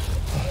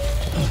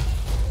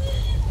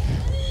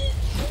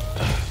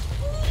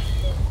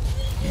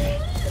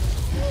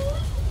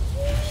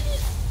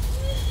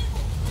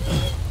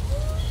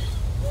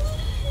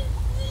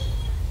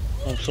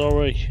 I'm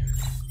sorry.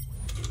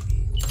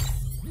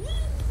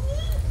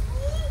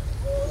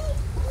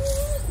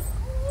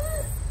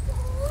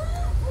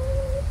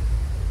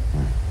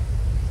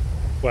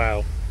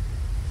 Wow.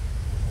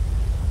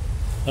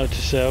 Note to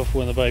self,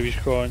 when the baby's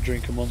crying,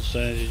 drink a Monster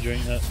Energy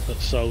drink, that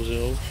solves it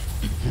all.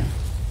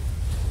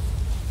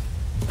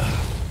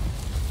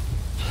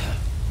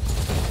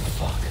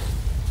 Fuck.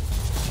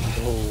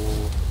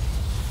 Oh.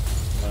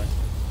 Right.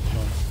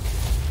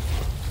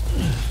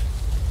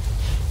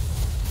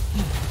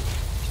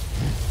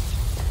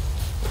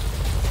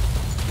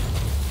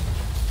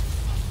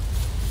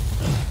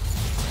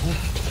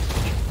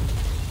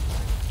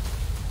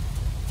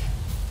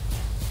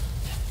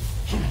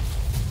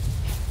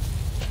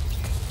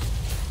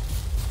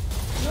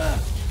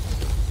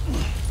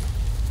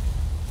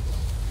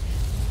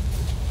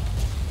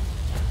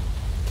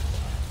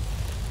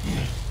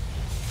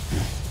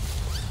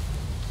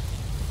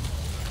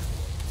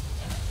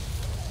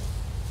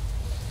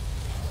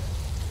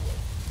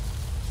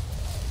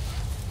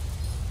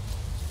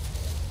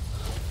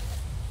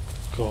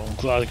 Cool, I'm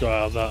glad I got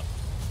out of that.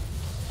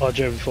 I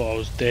genuinely thought I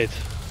was dead.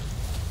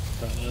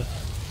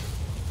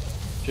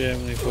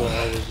 Genuinely thought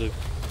I was a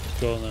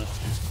goner.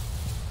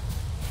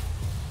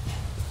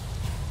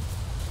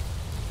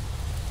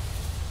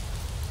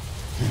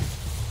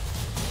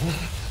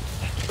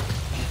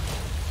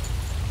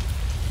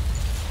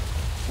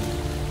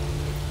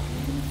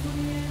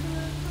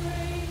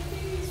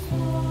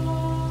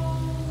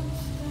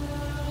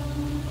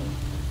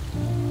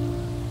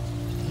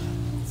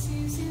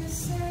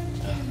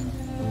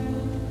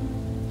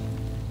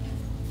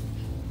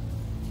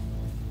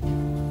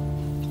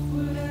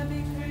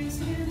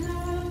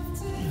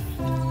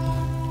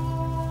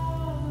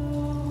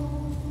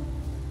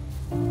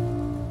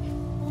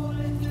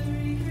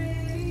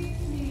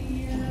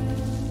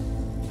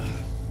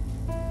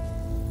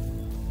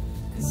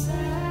 It's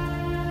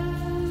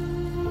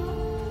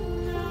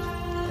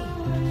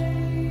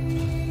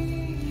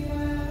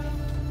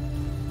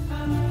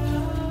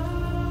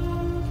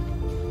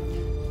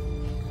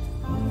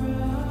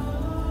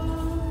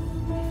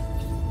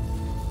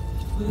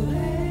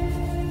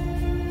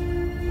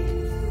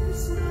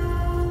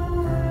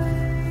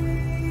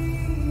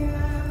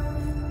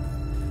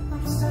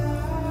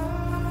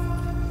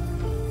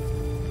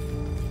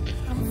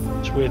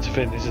weird to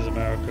think this is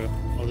America.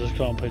 I just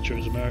can't picture it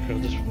as America. I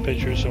just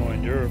picture it somewhere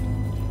in Europe.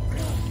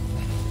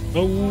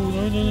 Oh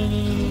no no no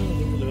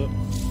no no!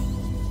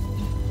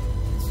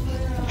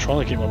 I'm trying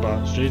to keep my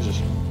balance. Jesus!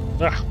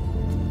 Ah!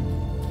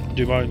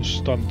 Do my own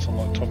stunts on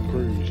like Tom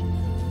Cruise.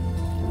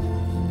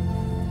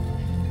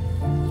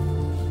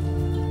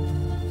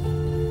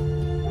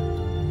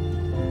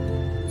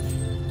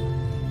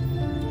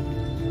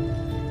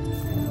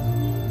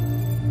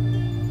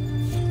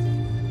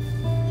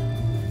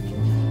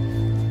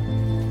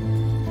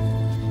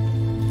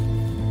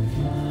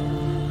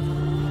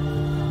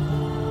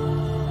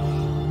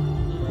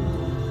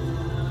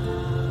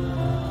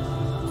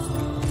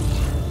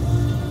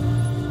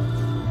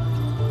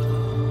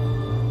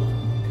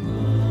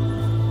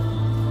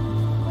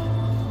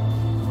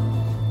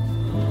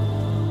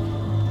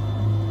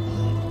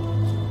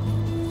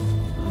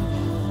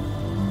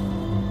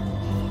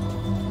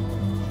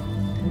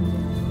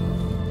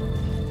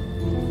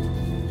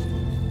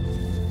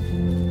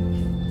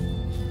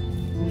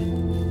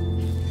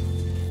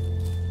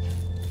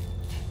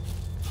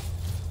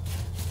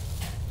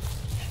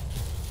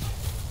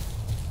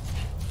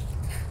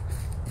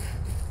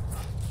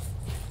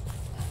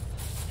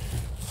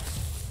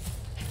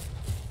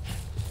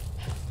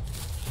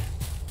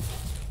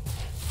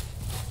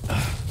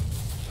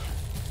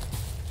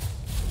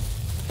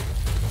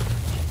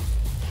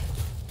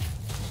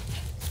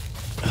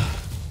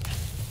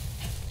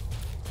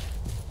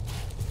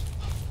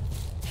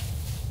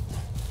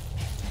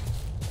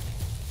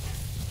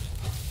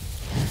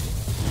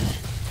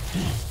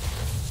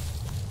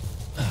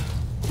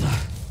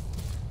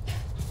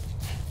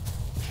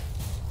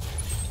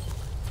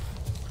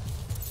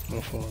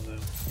 Not far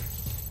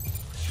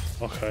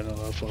now. Okay, not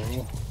that far at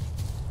all.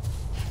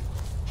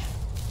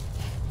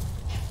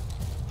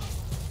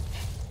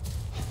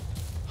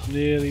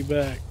 Nearly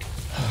back.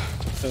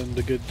 And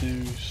the good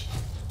news.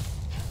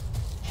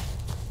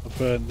 I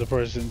burned the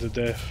president to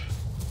death.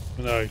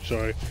 No,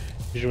 sorry.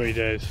 He's already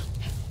dead.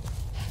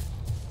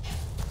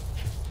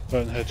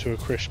 Burnt her to a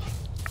crisp.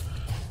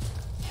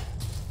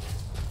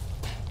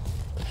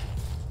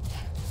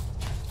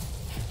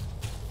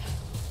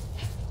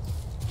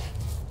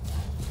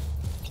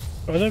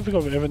 I don't think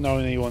I've ever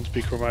known anyone to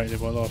be cremated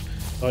in my life.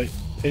 Like,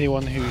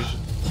 anyone who's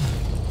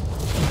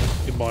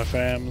in my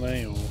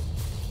family or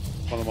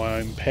one of my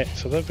own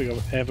pets, I don't think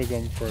I've ever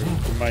gone through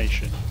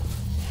cremation.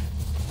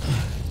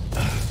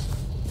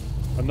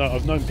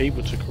 I've known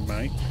people to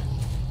cremate.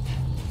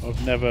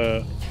 I've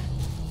never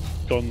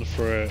gone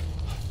through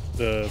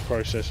the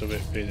process of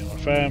it being in my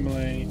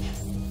family.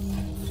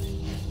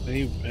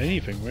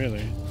 Anything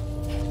really.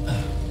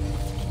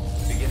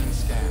 Beginning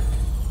scan.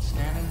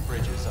 Scanning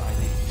bridges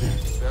ID.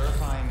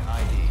 Verifying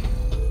ID.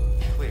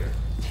 Clear.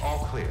 All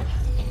clear.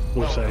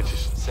 Welcome,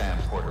 Sam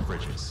Porter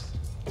Bridges.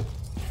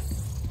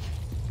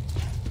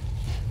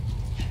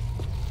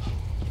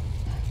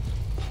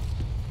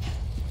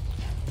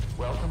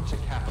 Welcome to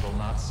Capital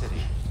Knot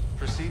City.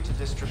 Proceed to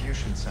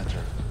distribution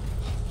center.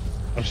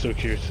 I'm still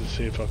curious to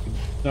see if I can...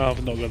 No,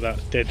 I've not got that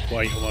dead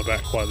weight on my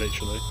back, quite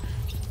literally.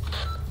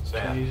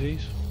 Sam,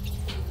 Easies.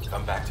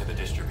 Come back to the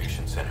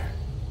distribution center.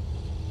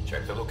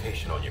 Check the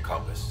location on your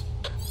compass.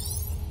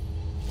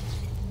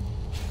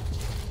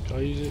 Can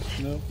I use it?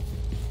 No.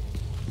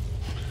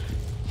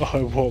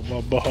 I want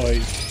my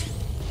bike.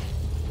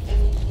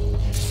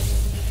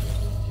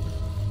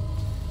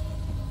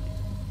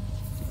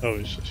 Oh,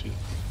 it's just it.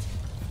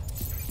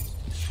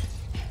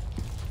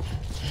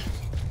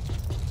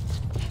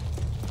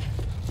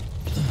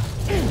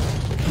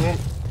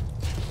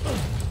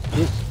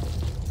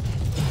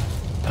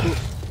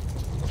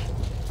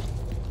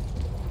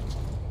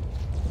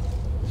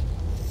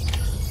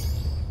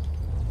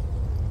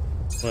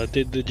 Well, I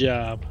did the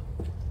job.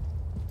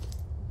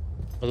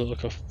 I look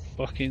like a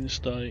fucking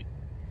steak.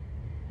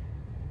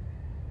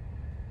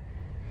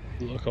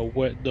 I look like a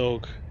wet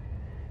dog.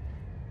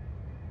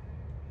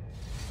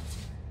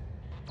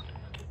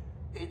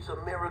 It's a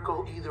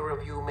miracle either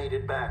of you made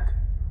it back.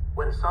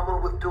 When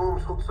someone with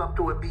dooms hooks up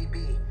to a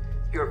BB,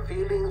 your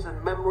feelings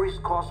and memories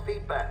cause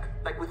feedback,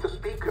 like with the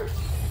speaker.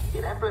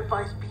 It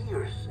amplifies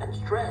fears and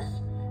stress,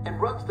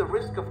 and runs the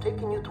risk of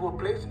taking you to a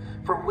place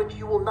from which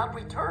you will not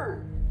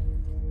return.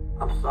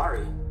 I'm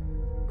sorry,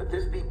 but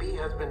this BB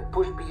has been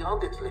pushed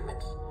beyond its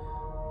limits.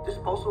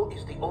 Disposal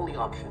is the only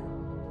option.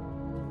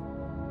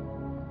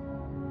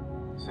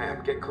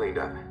 Sam, get cleaned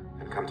up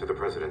and come to the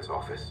president's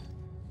office.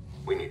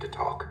 We need to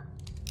talk.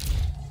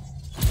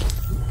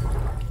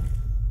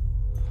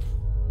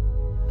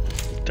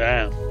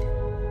 Damn.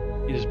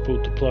 He just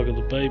pulled the plug of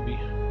the baby.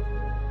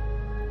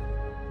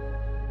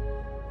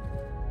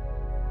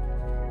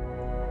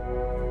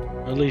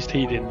 At least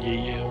he didn't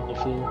yeet it on the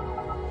floor.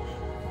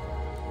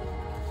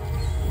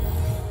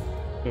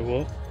 But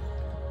what?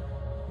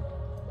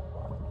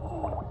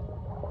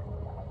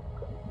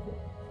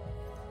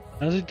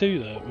 How does it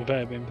do that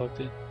without it being plugged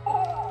in?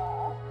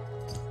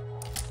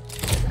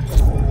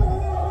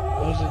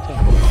 How does it do?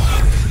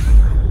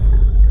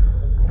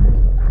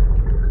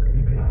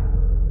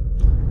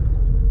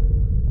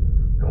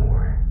 Don't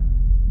worry.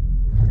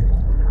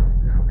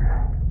 It's okay.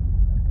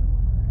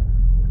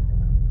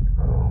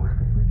 I'll always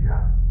be with you.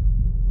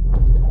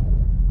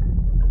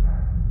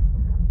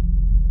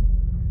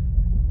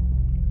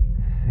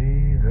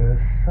 See the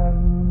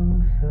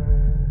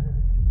sunset.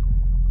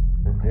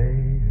 The day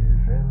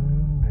is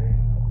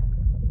ending.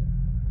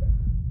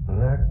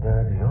 Let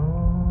that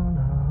yawn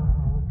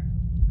out.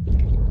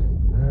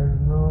 There's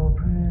no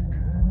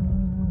pretending.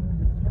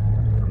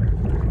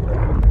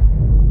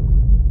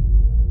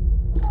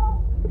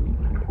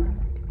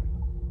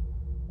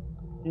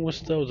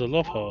 That was a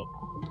love heart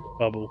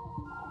bubble.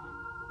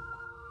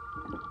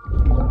 I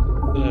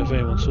don't know if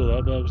anyone saw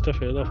that, but it was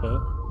definitely a love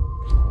heart.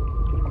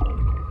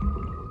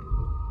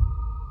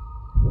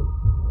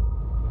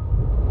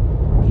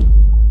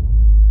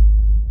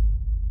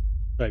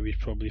 Baby's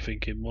probably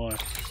thinking, my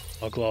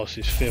glass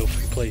is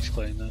filthy, please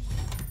clean that.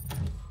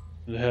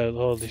 You can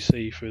hardly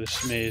see through the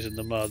smears and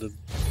the mud and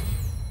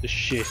the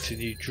shit,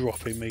 and you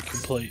dropping me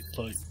complete,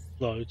 like,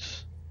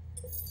 loads.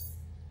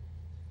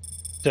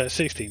 That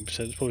 16%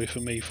 is probably for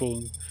me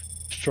falling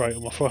straight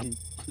on my front.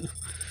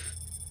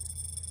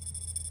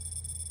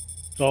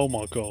 Oh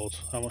my god,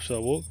 how much did I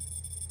walk?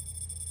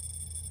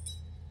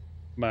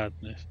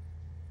 Madness.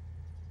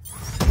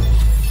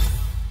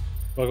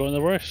 Have I got in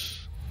the rest?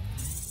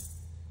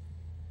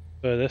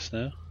 Go this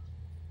now.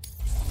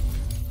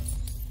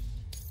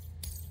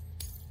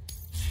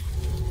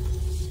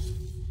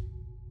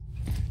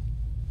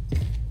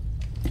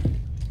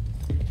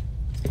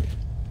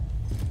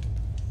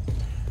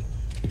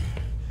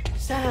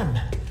 Sam,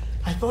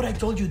 I thought I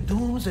told you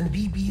dooms and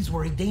BBs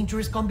were a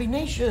dangerous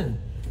combination.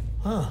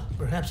 Huh,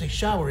 perhaps a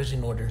shower is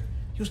in order.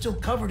 You're still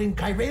covered in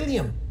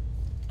chiralium.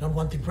 Don't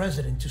want the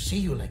president to see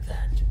you like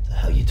that. The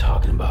hell you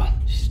talking about?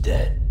 She's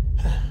dead.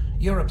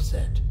 You're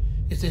upset.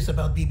 Is this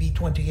about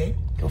BB-28?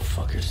 Go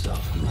fuck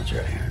yourself. I'm not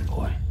your errand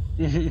boy.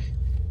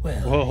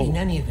 Well, whoa. In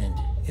any event,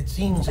 it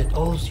seems it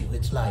owes you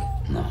its life.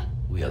 No,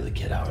 we owe the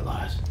kid our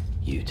lives.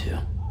 You too.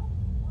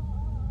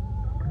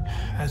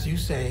 As you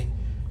say,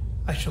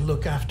 I shall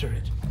look after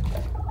it.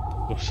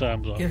 Well,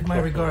 Sam's like, Give my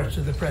regards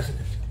to the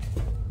president.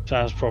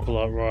 Sam's proper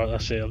like, right,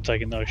 that's it, I'm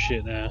taking no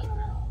shit now.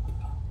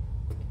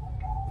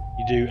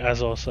 You do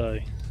as I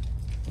say.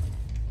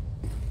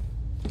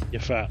 You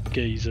fat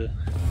geezer.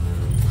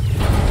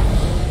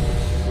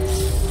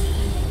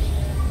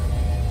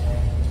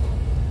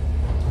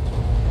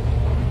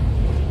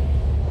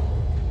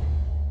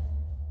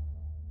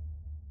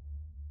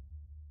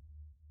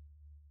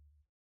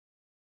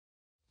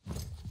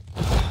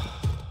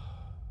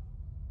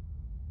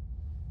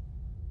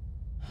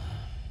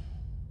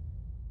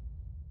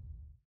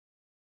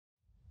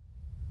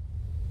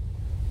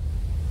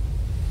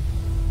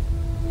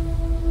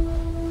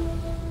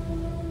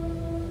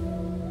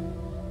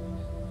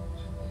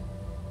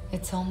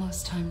 It's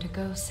almost time to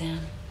go, Sam.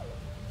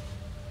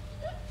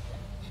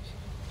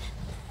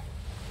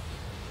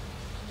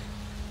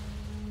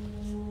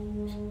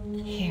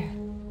 Here.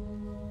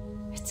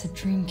 It's a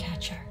dream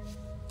catcher.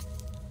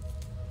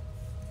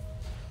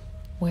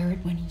 Wear it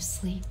when you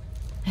sleep,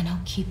 and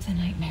I'll keep the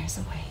nightmares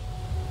away.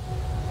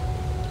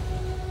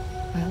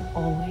 I'll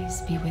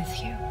always be with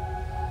you.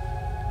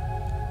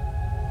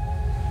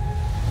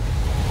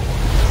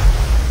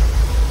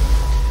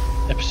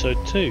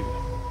 Episode 2.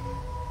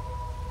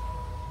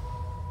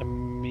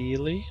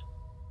 Emily?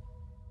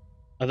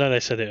 I know they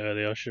said it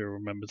earlier, I should have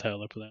remembered how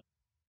they put that.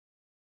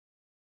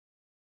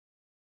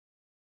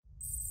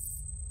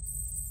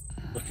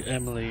 Look at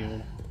Emily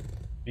or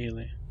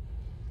Mealy.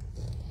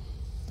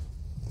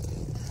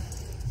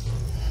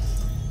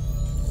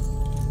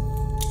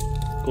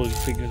 God, you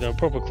think they'll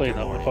proper clean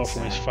up apart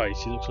from his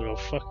face, he looks like a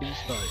fucking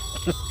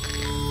snake.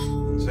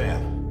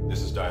 Sam,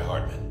 this is Di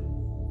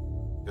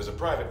Hardman. There's a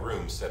private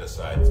room set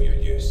aside for your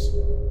use.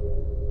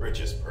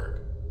 Bridges perk.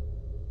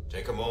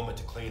 Take a moment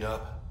to clean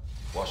up,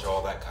 wash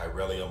all that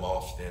chiralium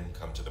off, then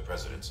come to the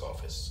president's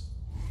office.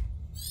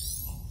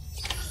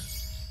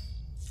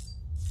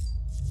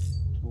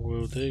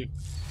 Will do.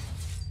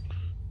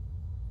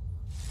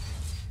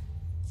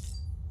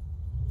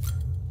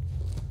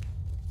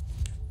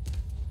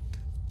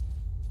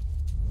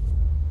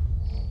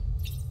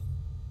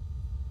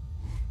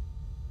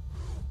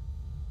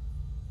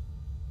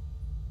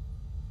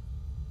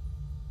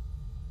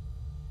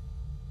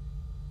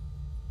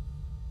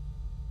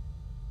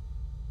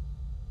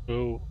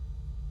 Oh.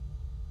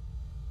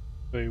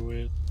 Very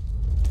weird.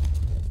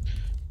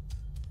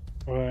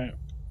 Right.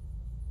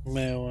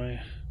 May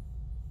I?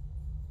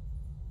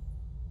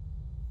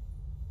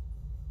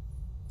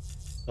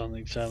 Done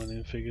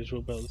examining figures. What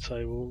about the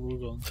table? What have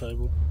we got on the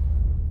table?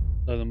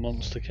 Oh, the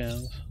monster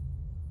cans.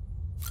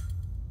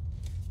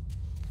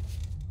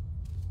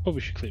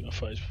 Probably should clean my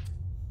face.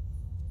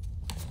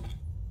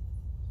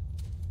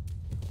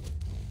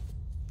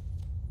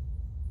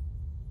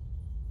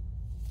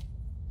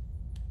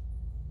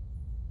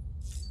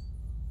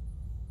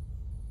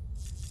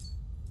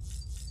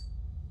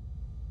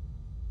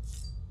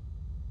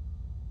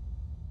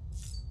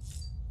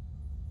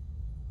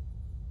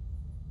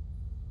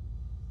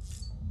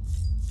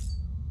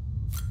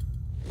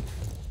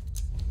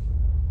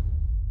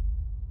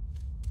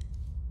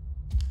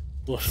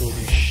 Wash all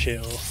this shit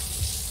off.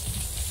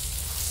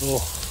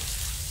 Oh,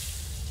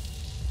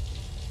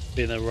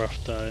 been a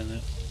rough day, isn't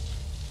it?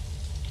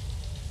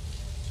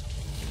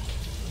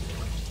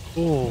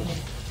 Oh,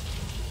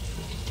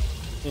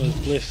 those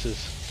blisters.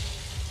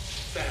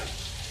 Sam,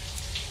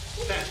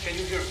 can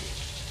you hear me?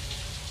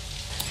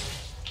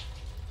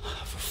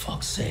 For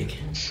fuck's sake.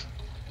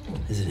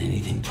 Isn't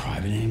anything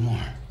private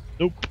anymore?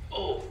 Nope.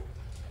 Oh,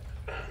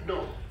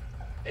 no.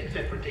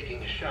 Except for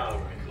taking a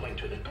shower and going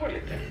to the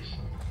toilet, that is.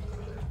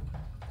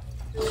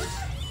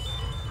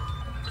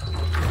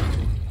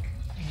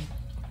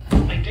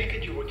 I take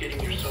it you were getting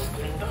yourself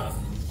cleaned up.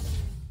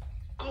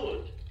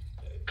 Good.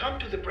 Come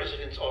to the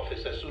president's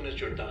office as soon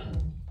as you're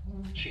done.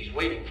 She's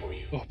waiting for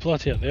you. Oh,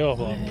 bloody hell, they are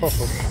like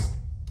proper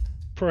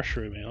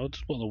pressuring me. I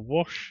just want to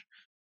wash.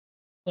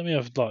 Let me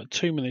have like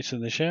 2 minutes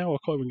in the shower. I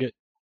can't even get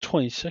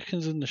 20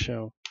 seconds in the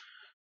shower.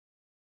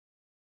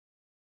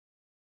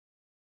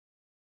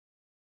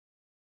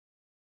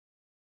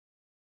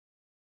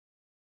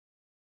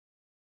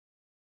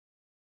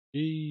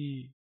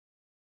 Eee.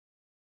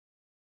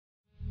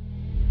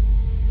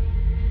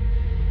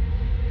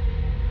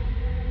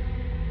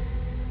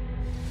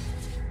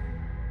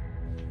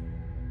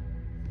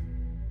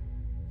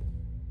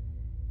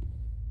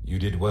 You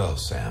did well,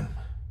 Sam.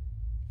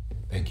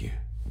 Thank you.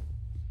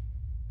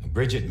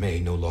 Bridget may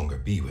no longer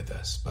be with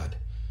us, but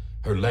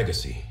her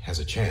legacy has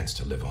a chance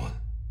to live on.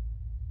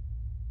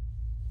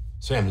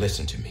 Sam,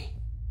 listen to me.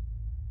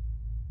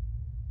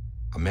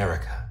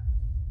 America,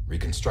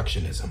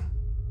 Reconstructionism,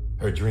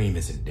 her dream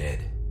isn't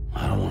dead.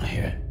 I don't want to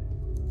hear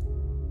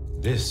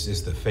it. This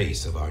is the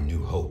face of our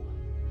new hope,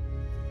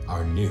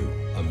 our new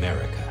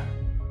America.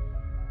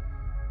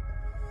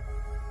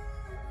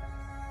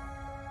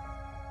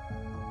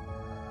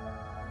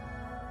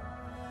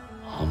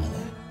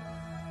 Amelie.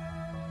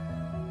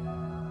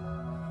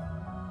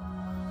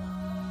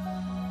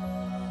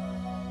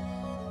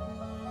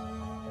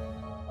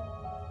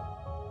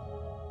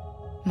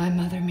 My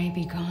mother may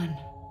be gone,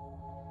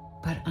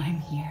 but I'm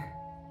here.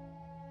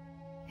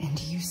 And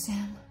you,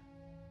 Sam,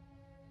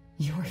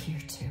 you're here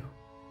too.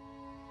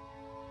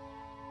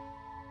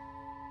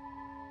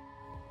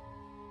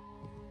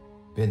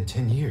 Been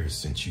 10 years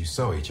since you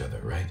saw each other,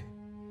 right?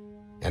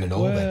 And in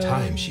all that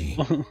time, she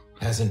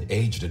hasn't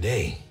aged a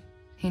day.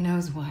 He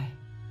knows why.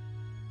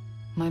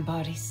 My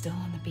body's still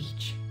on the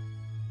beach.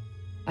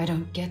 I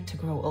don't get to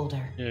grow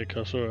older. Yeah,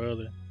 'cause I saw it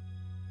earlier.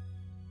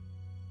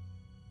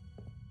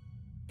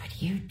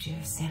 But you do,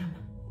 Sam.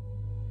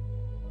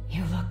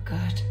 You look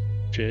good.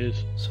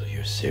 Cheers. So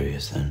you're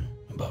serious then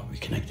about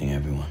reconnecting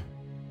everyone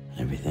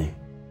and everything?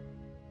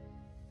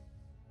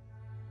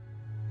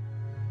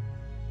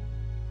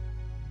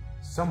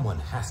 Someone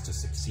has to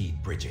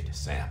succeed Bridget,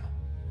 Sam.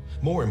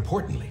 More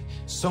importantly,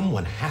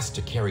 someone has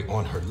to carry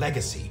on her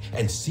legacy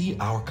and see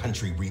our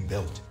country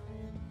rebuilt.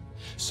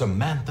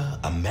 Samantha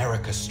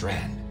America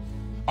Strand,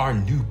 our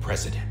new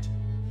president.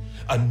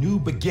 A new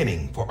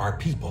beginning for our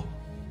people,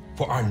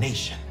 for our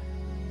nation.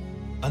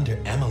 Under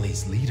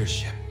Emily's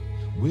leadership,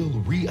 we'll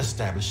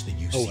re-establish the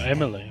UCA. Oh,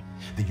 Emily.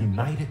 The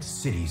United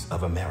Cities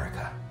of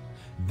America.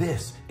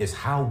 This is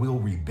how we'll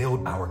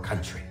rebuild our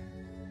country.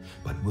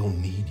 But we'll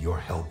need your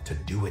help to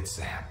do it,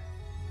 Sam.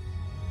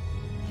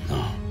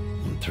 No,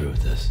 I'm through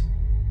with this.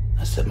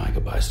 I said my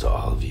goodbyes to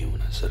all of you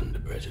when I said them to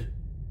Bridget.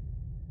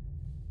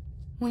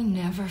 We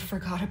never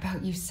forgot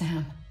about you,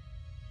 Sam.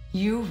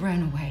 You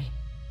ran away.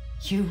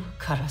 You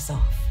cut us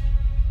off.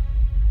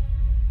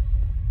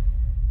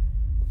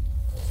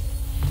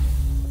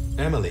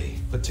 Emily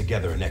put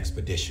together an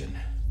expedition.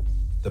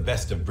 The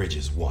best of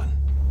Bridges won.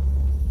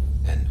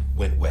 And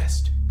went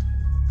west.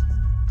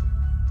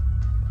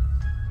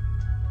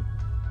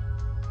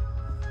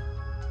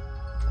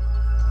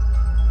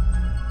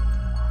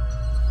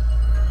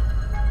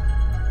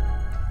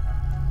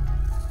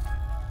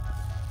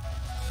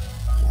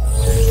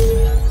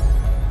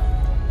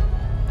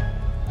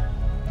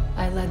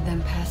 I led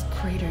them past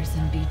craters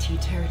in BT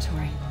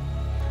territory.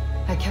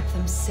 I kept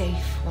them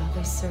safe while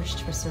they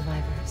searched for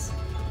survivors.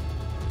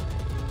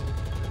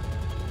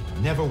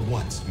 Never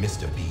once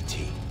missed a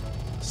BT.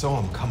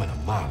 Saw him coming a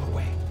mile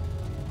away.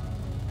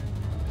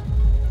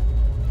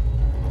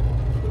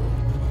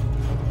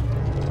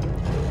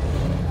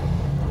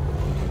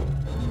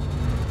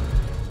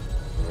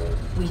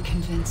 We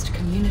convinced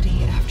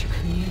community after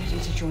community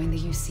to join the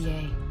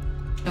UCA,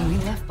 and we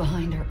left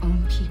behind our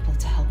own people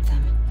to help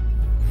them.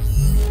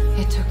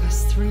 It took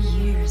us 3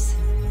 years,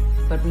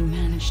 but we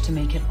managed to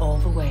make it all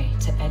the way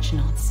to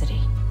Edgenaught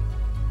City.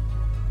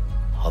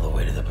 All the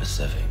way to the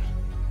Pacific.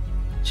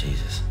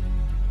 Jesus.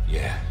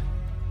 Yeah.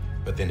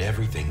 But then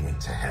everything went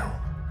to hell.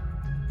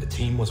 The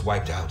team was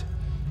wiped out,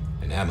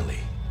 and Emily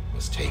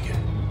was taken.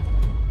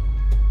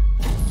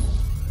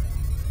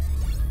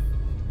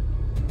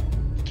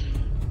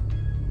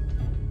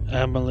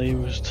 Emily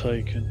was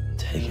taken.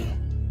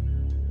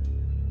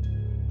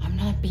 I'm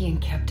not being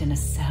kept in a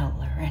cell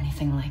or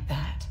anything like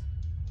that.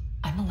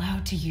 I'm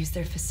allowed to use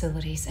their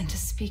facilities and to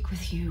speak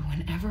with you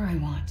whenever I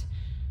want.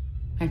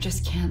 I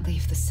just can't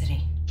leave the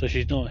city. So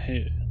she's not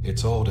here?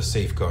 It's all to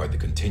safeguard the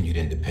continued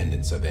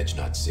independence of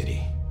Edgenot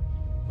City.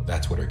 Well,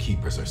 that's what her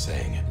keepers are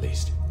saying, at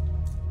least.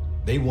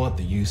 They want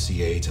the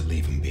UCA to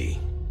leave him be.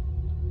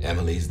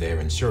 Emily's their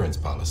insurance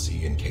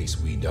policy in case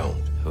we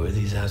don't. Who are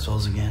these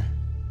assholes again?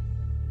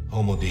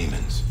 Homo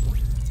Demons.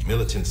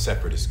 Militant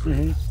separatist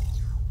group.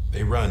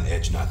 They run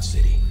Edgenot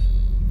City.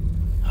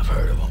 I've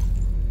heard of them.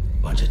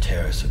 Bunch of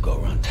terrorists who go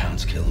around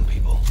towns killing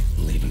people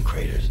and leaving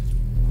craters.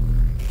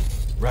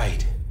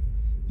 Right.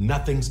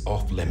 Nothing's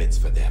off limits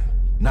for them.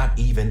 Not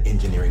even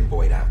engineering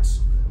void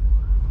outs.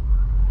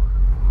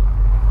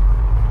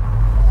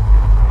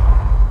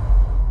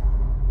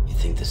 You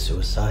think the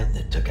suicide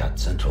that took out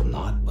Central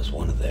Knot was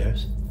one of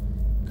theirs?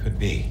 Could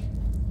be.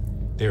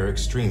 There are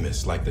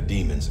extremists like the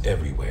demons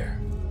everywhere,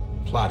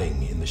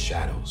 plotting in the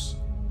shadows.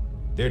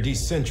 They're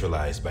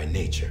decentralized by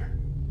nature.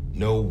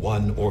 No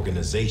one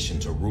organization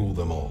to rule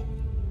them all.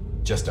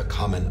 Just a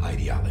common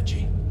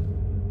ideology.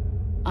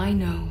 I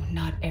know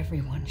not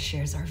everyone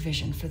shares our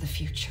vision for the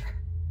future.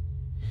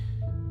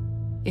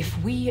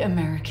 If we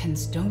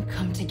Americans don't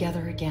come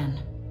together again,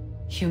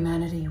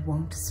 humanity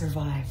won't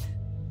survive.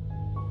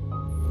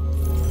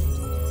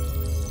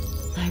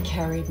 I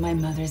carried my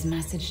mother's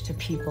message to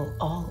people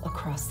all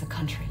across the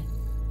country.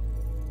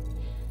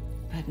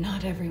 But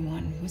not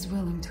everyone was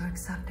willing to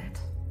accept it.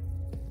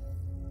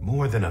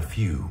 More than a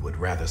few would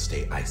rather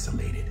stay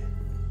isolated.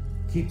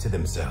 Keep to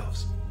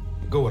themselves.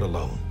 Go it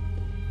alone.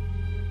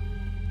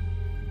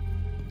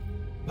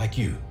 Like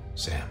you,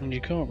 Sam. And you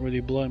can't really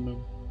blame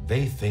them.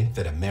 They think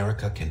that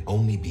America can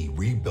only be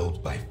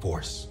rebuilt by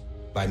force,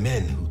 by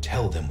men who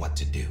tell them what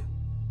to do,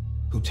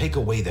 who take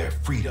away their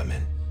freedom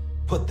and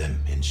put them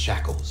in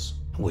shackles.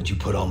 What'd you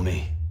put on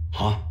me,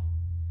 huh?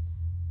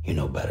 You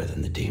know better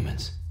than the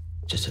demons.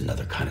 Just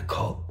another kind of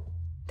cult.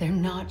 They're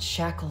not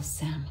shackles,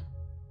 Sam.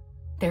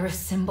 They're a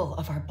symbol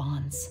of our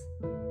bonds.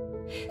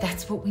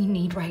 That's what we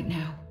need right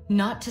now.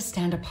 Not to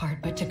stand apart,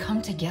 but to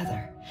come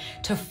together,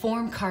 to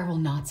form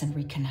chiral knots and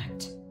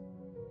reconnect.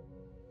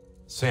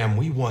 Sam,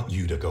 we want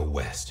you to go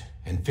west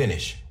and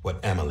finish what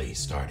Emily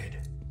started.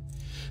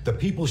 The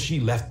people she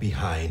left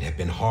behind have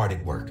been hard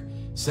at work,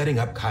 setting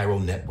up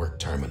chiral network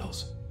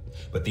terminals.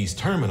 But these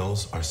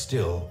terminals are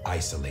still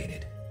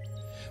isolated.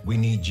 We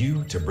need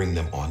you to bring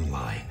them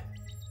online.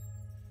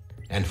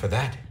 And for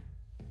that,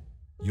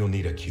 you'll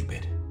need a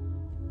Cupid.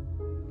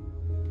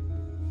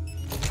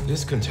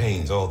 This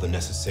contains all the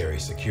necessary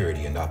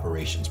security and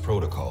operations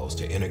protocols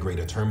to integrate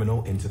a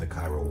terminal into the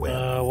chiral web.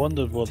 I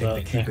wondered what that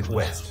Take the Cupid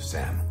west,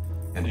 Sam,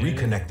 and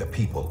reconnect the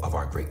people of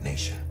our great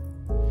nation.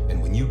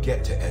 And when you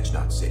get to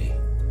Edgenot City,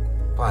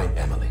 find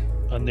Emily.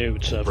 I knew it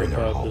would serve a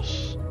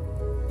purpose.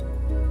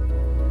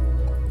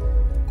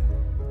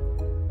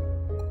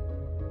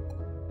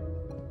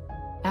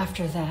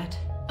 After that,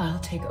 I'll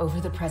take over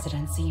the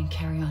presidency and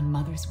carry on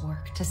Mother's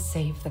work to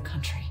save the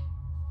country.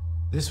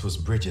 This was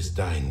Bridget's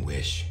dying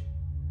wish.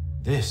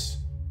 This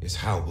is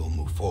how we'll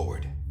move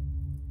forward.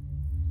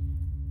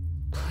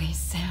 Please,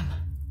 Sam.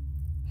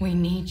 We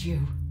need you.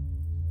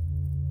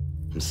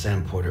 I'm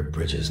Sam Porter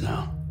Bridges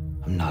now.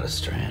 I'm not a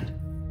Strand.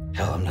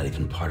 Hell, I'm not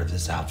even part of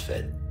this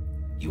outfit.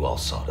 You all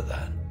saw to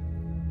that.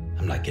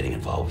 I'm not getting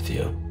involved with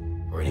you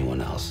or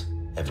anyone else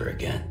ever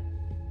again.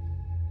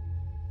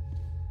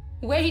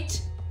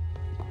 Wait!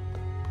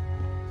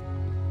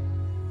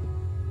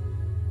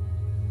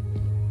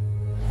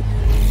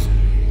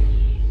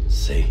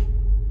 See?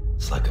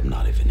 It's like I'm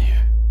not even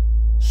here.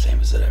 Same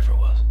as it ever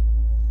was.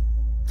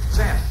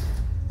 Sam!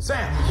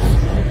 Sam!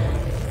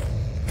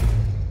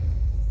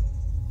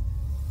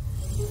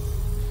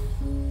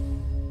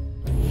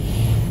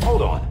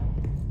 Hold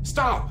on.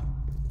 Stop!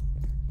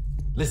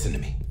 Listen to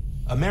me.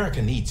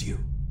 America needs you.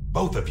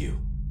 Both of you.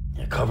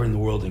 Yeah, covering the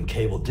world in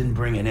cable didn't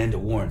bring an end to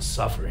war and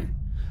suffering.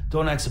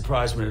 Don't act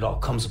surprised when it all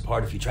comes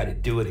apart if you try to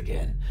do it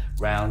again.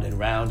 Round and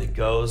round it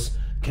goes.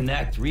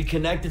 Connect,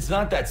 reconnect, it's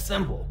not that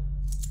simple.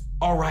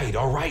 All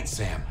right,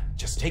 Sam.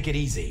 Just take it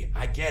easy.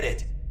 I get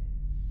it.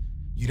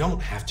 You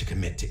don't have to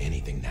commit to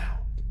anything now.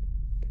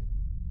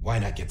 Why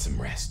not get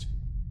some rest?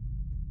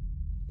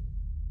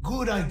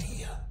 Good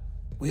idea.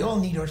 We all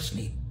need our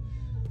sleep.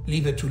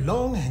 Leave it too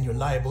long and you're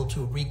liable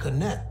to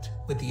reconnect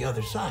with the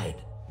other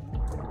side.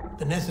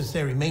 The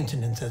necessary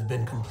maintenance has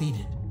been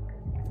completed.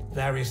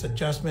 Various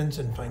adjustments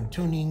and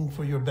fine-tuning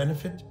for your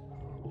benefit.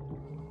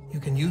 You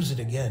can use it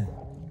again.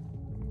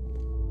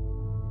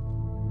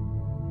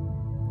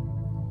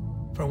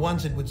 For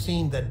once, it would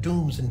seem that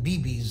Dooms and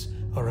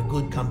BBs are a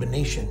good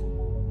combination.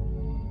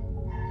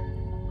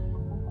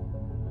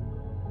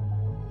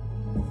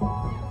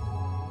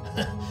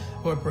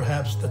 Or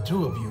perhaps the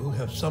two of you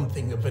have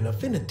something of an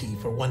affinity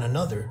for one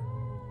another.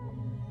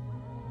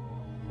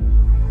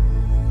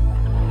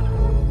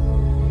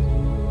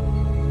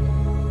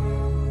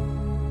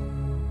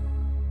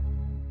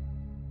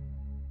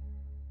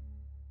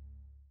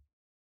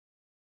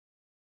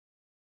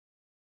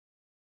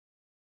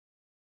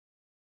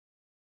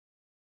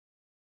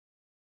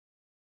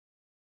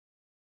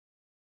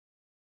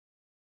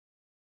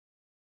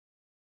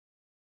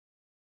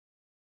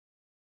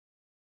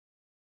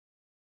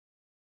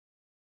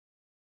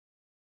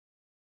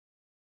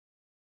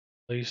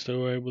 At least they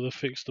were able to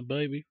fix the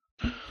baby.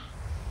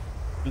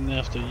 Didn't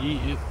have to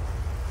yeet it.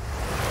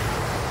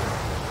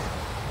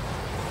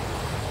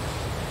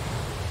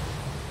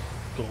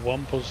 Got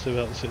one positive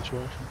out of the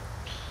situation.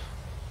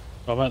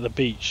 I'm at the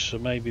beach, so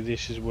maybe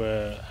this is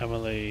where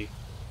Emily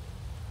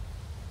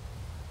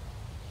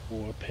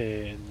will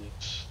appear in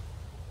this.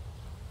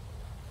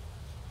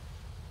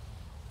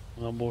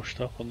 And I'm washed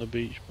up on the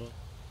beach, but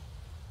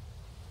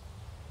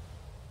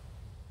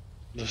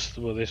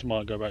this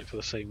might go back to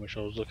the scene which I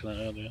was looking at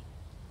earlier.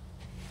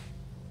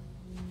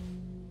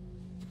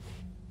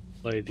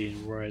 Lady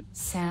in red.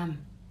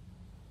 Sam.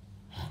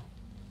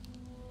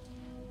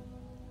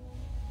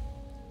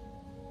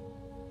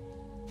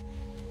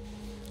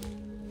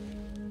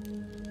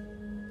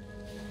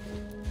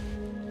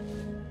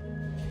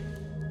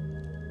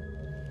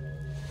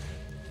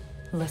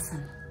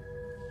 Listen,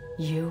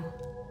 you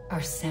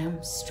are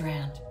Sam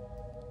Strand.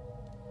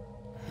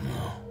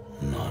 No,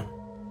 I'm not.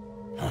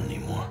 Not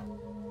anymore.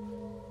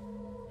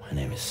 My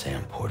name is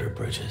Sam Porter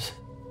Bridges.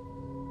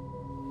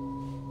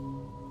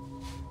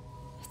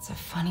 It's a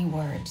funny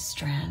word,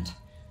 Strand.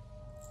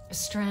 A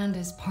strand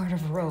is part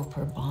of rope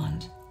or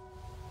bond,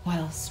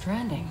 while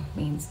stranding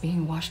means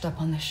being washed up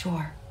on the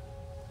shore.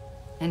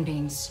 And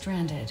being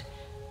stranded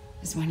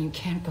is when you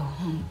can't go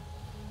home.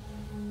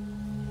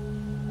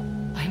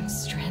 I'm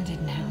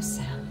stranded now,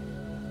 Sam.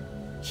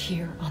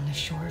 Here on the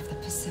shore of the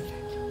Pacific.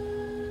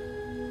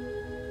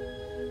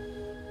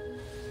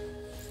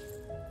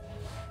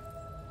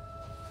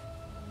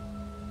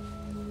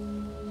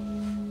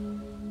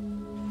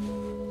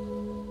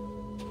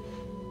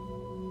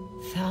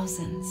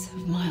 Thousands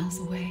of miles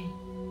away,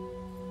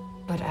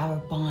 but our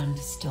bond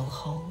still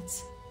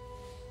holds.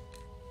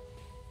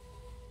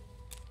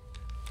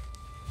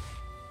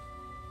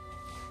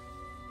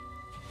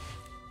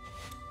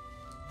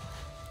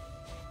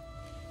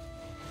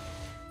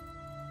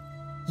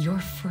 You're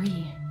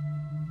free,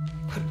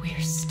 but we're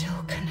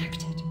still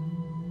connected.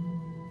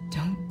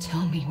 Don't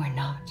tell me we're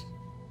not.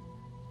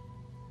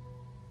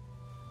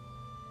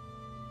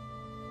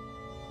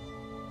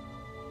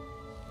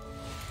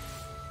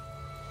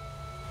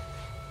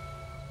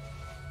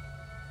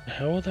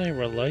 How are they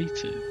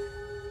related?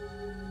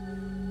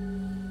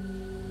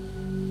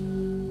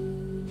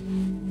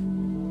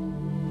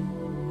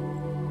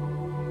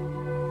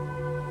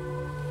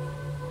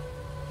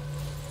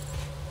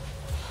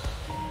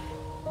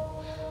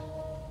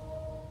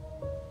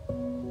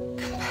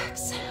 Come back,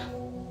 Sam.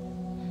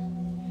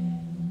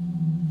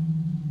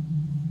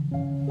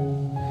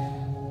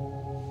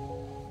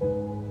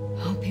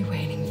 I'll be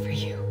waiting for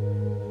you.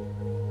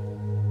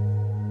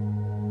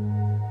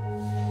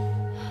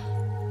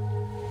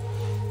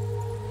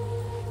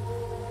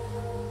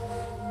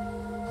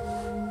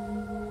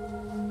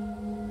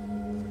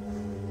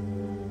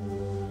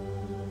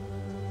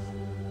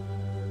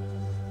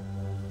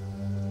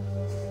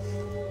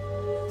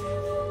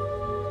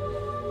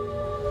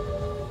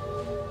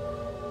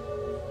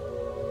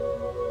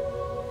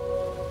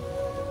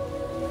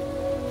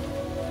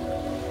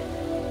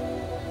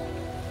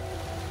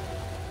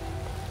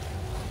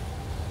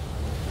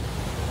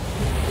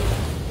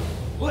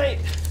 Wait!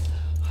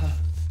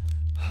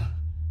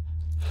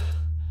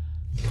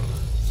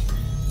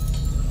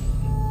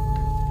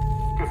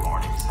 Good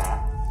morning, Sam.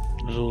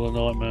 It was all a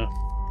nightmare.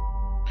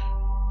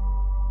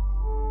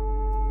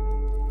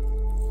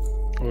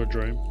 Or a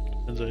dream,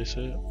 as they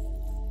say it.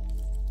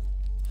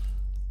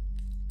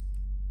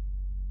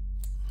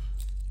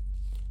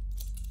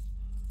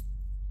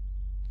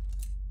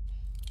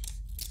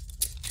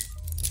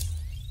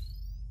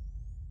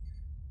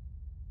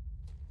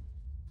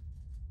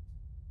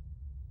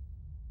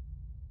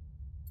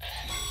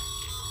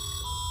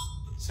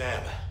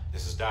 Sam,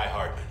 this is Di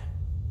Hardman.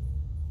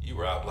 You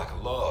were out like a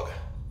log.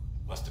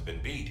 Must have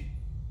been beat.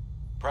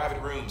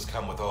 Private rooms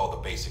come with all the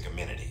basic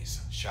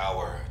amenities.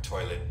 Shower,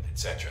 toilet,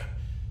 etc.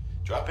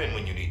 Drop in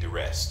when you need to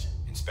rest.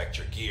 Inspect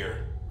your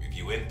gear,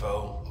 review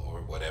info,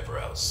 or whatever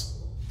else.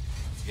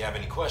 If you have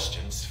any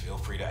questions, feel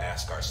free to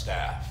ask our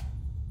staff.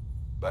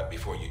 But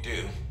before you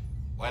do,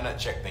 why not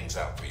check things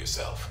out for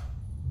yourself?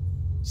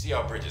 See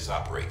how Bridges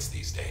operates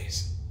these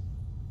days.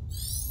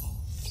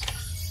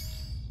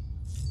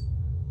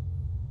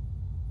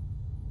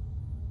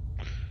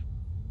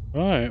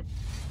 Right,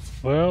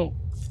 well,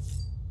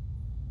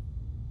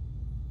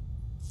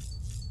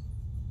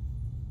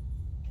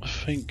 I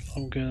think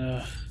I'm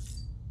gonna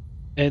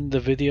end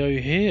the video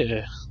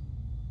here.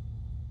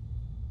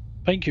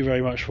 Thank you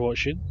very much for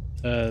watching.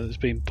 It's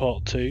been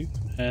part 2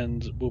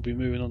 and we'll be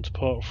moving on to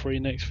part 3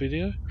 next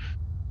video.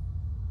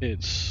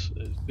 It's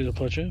been a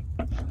pleasure,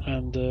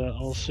 and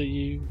I'll see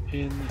you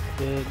in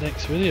the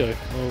next video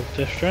of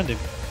Death Stranding.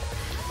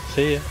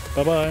 See ya,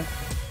 bye bye.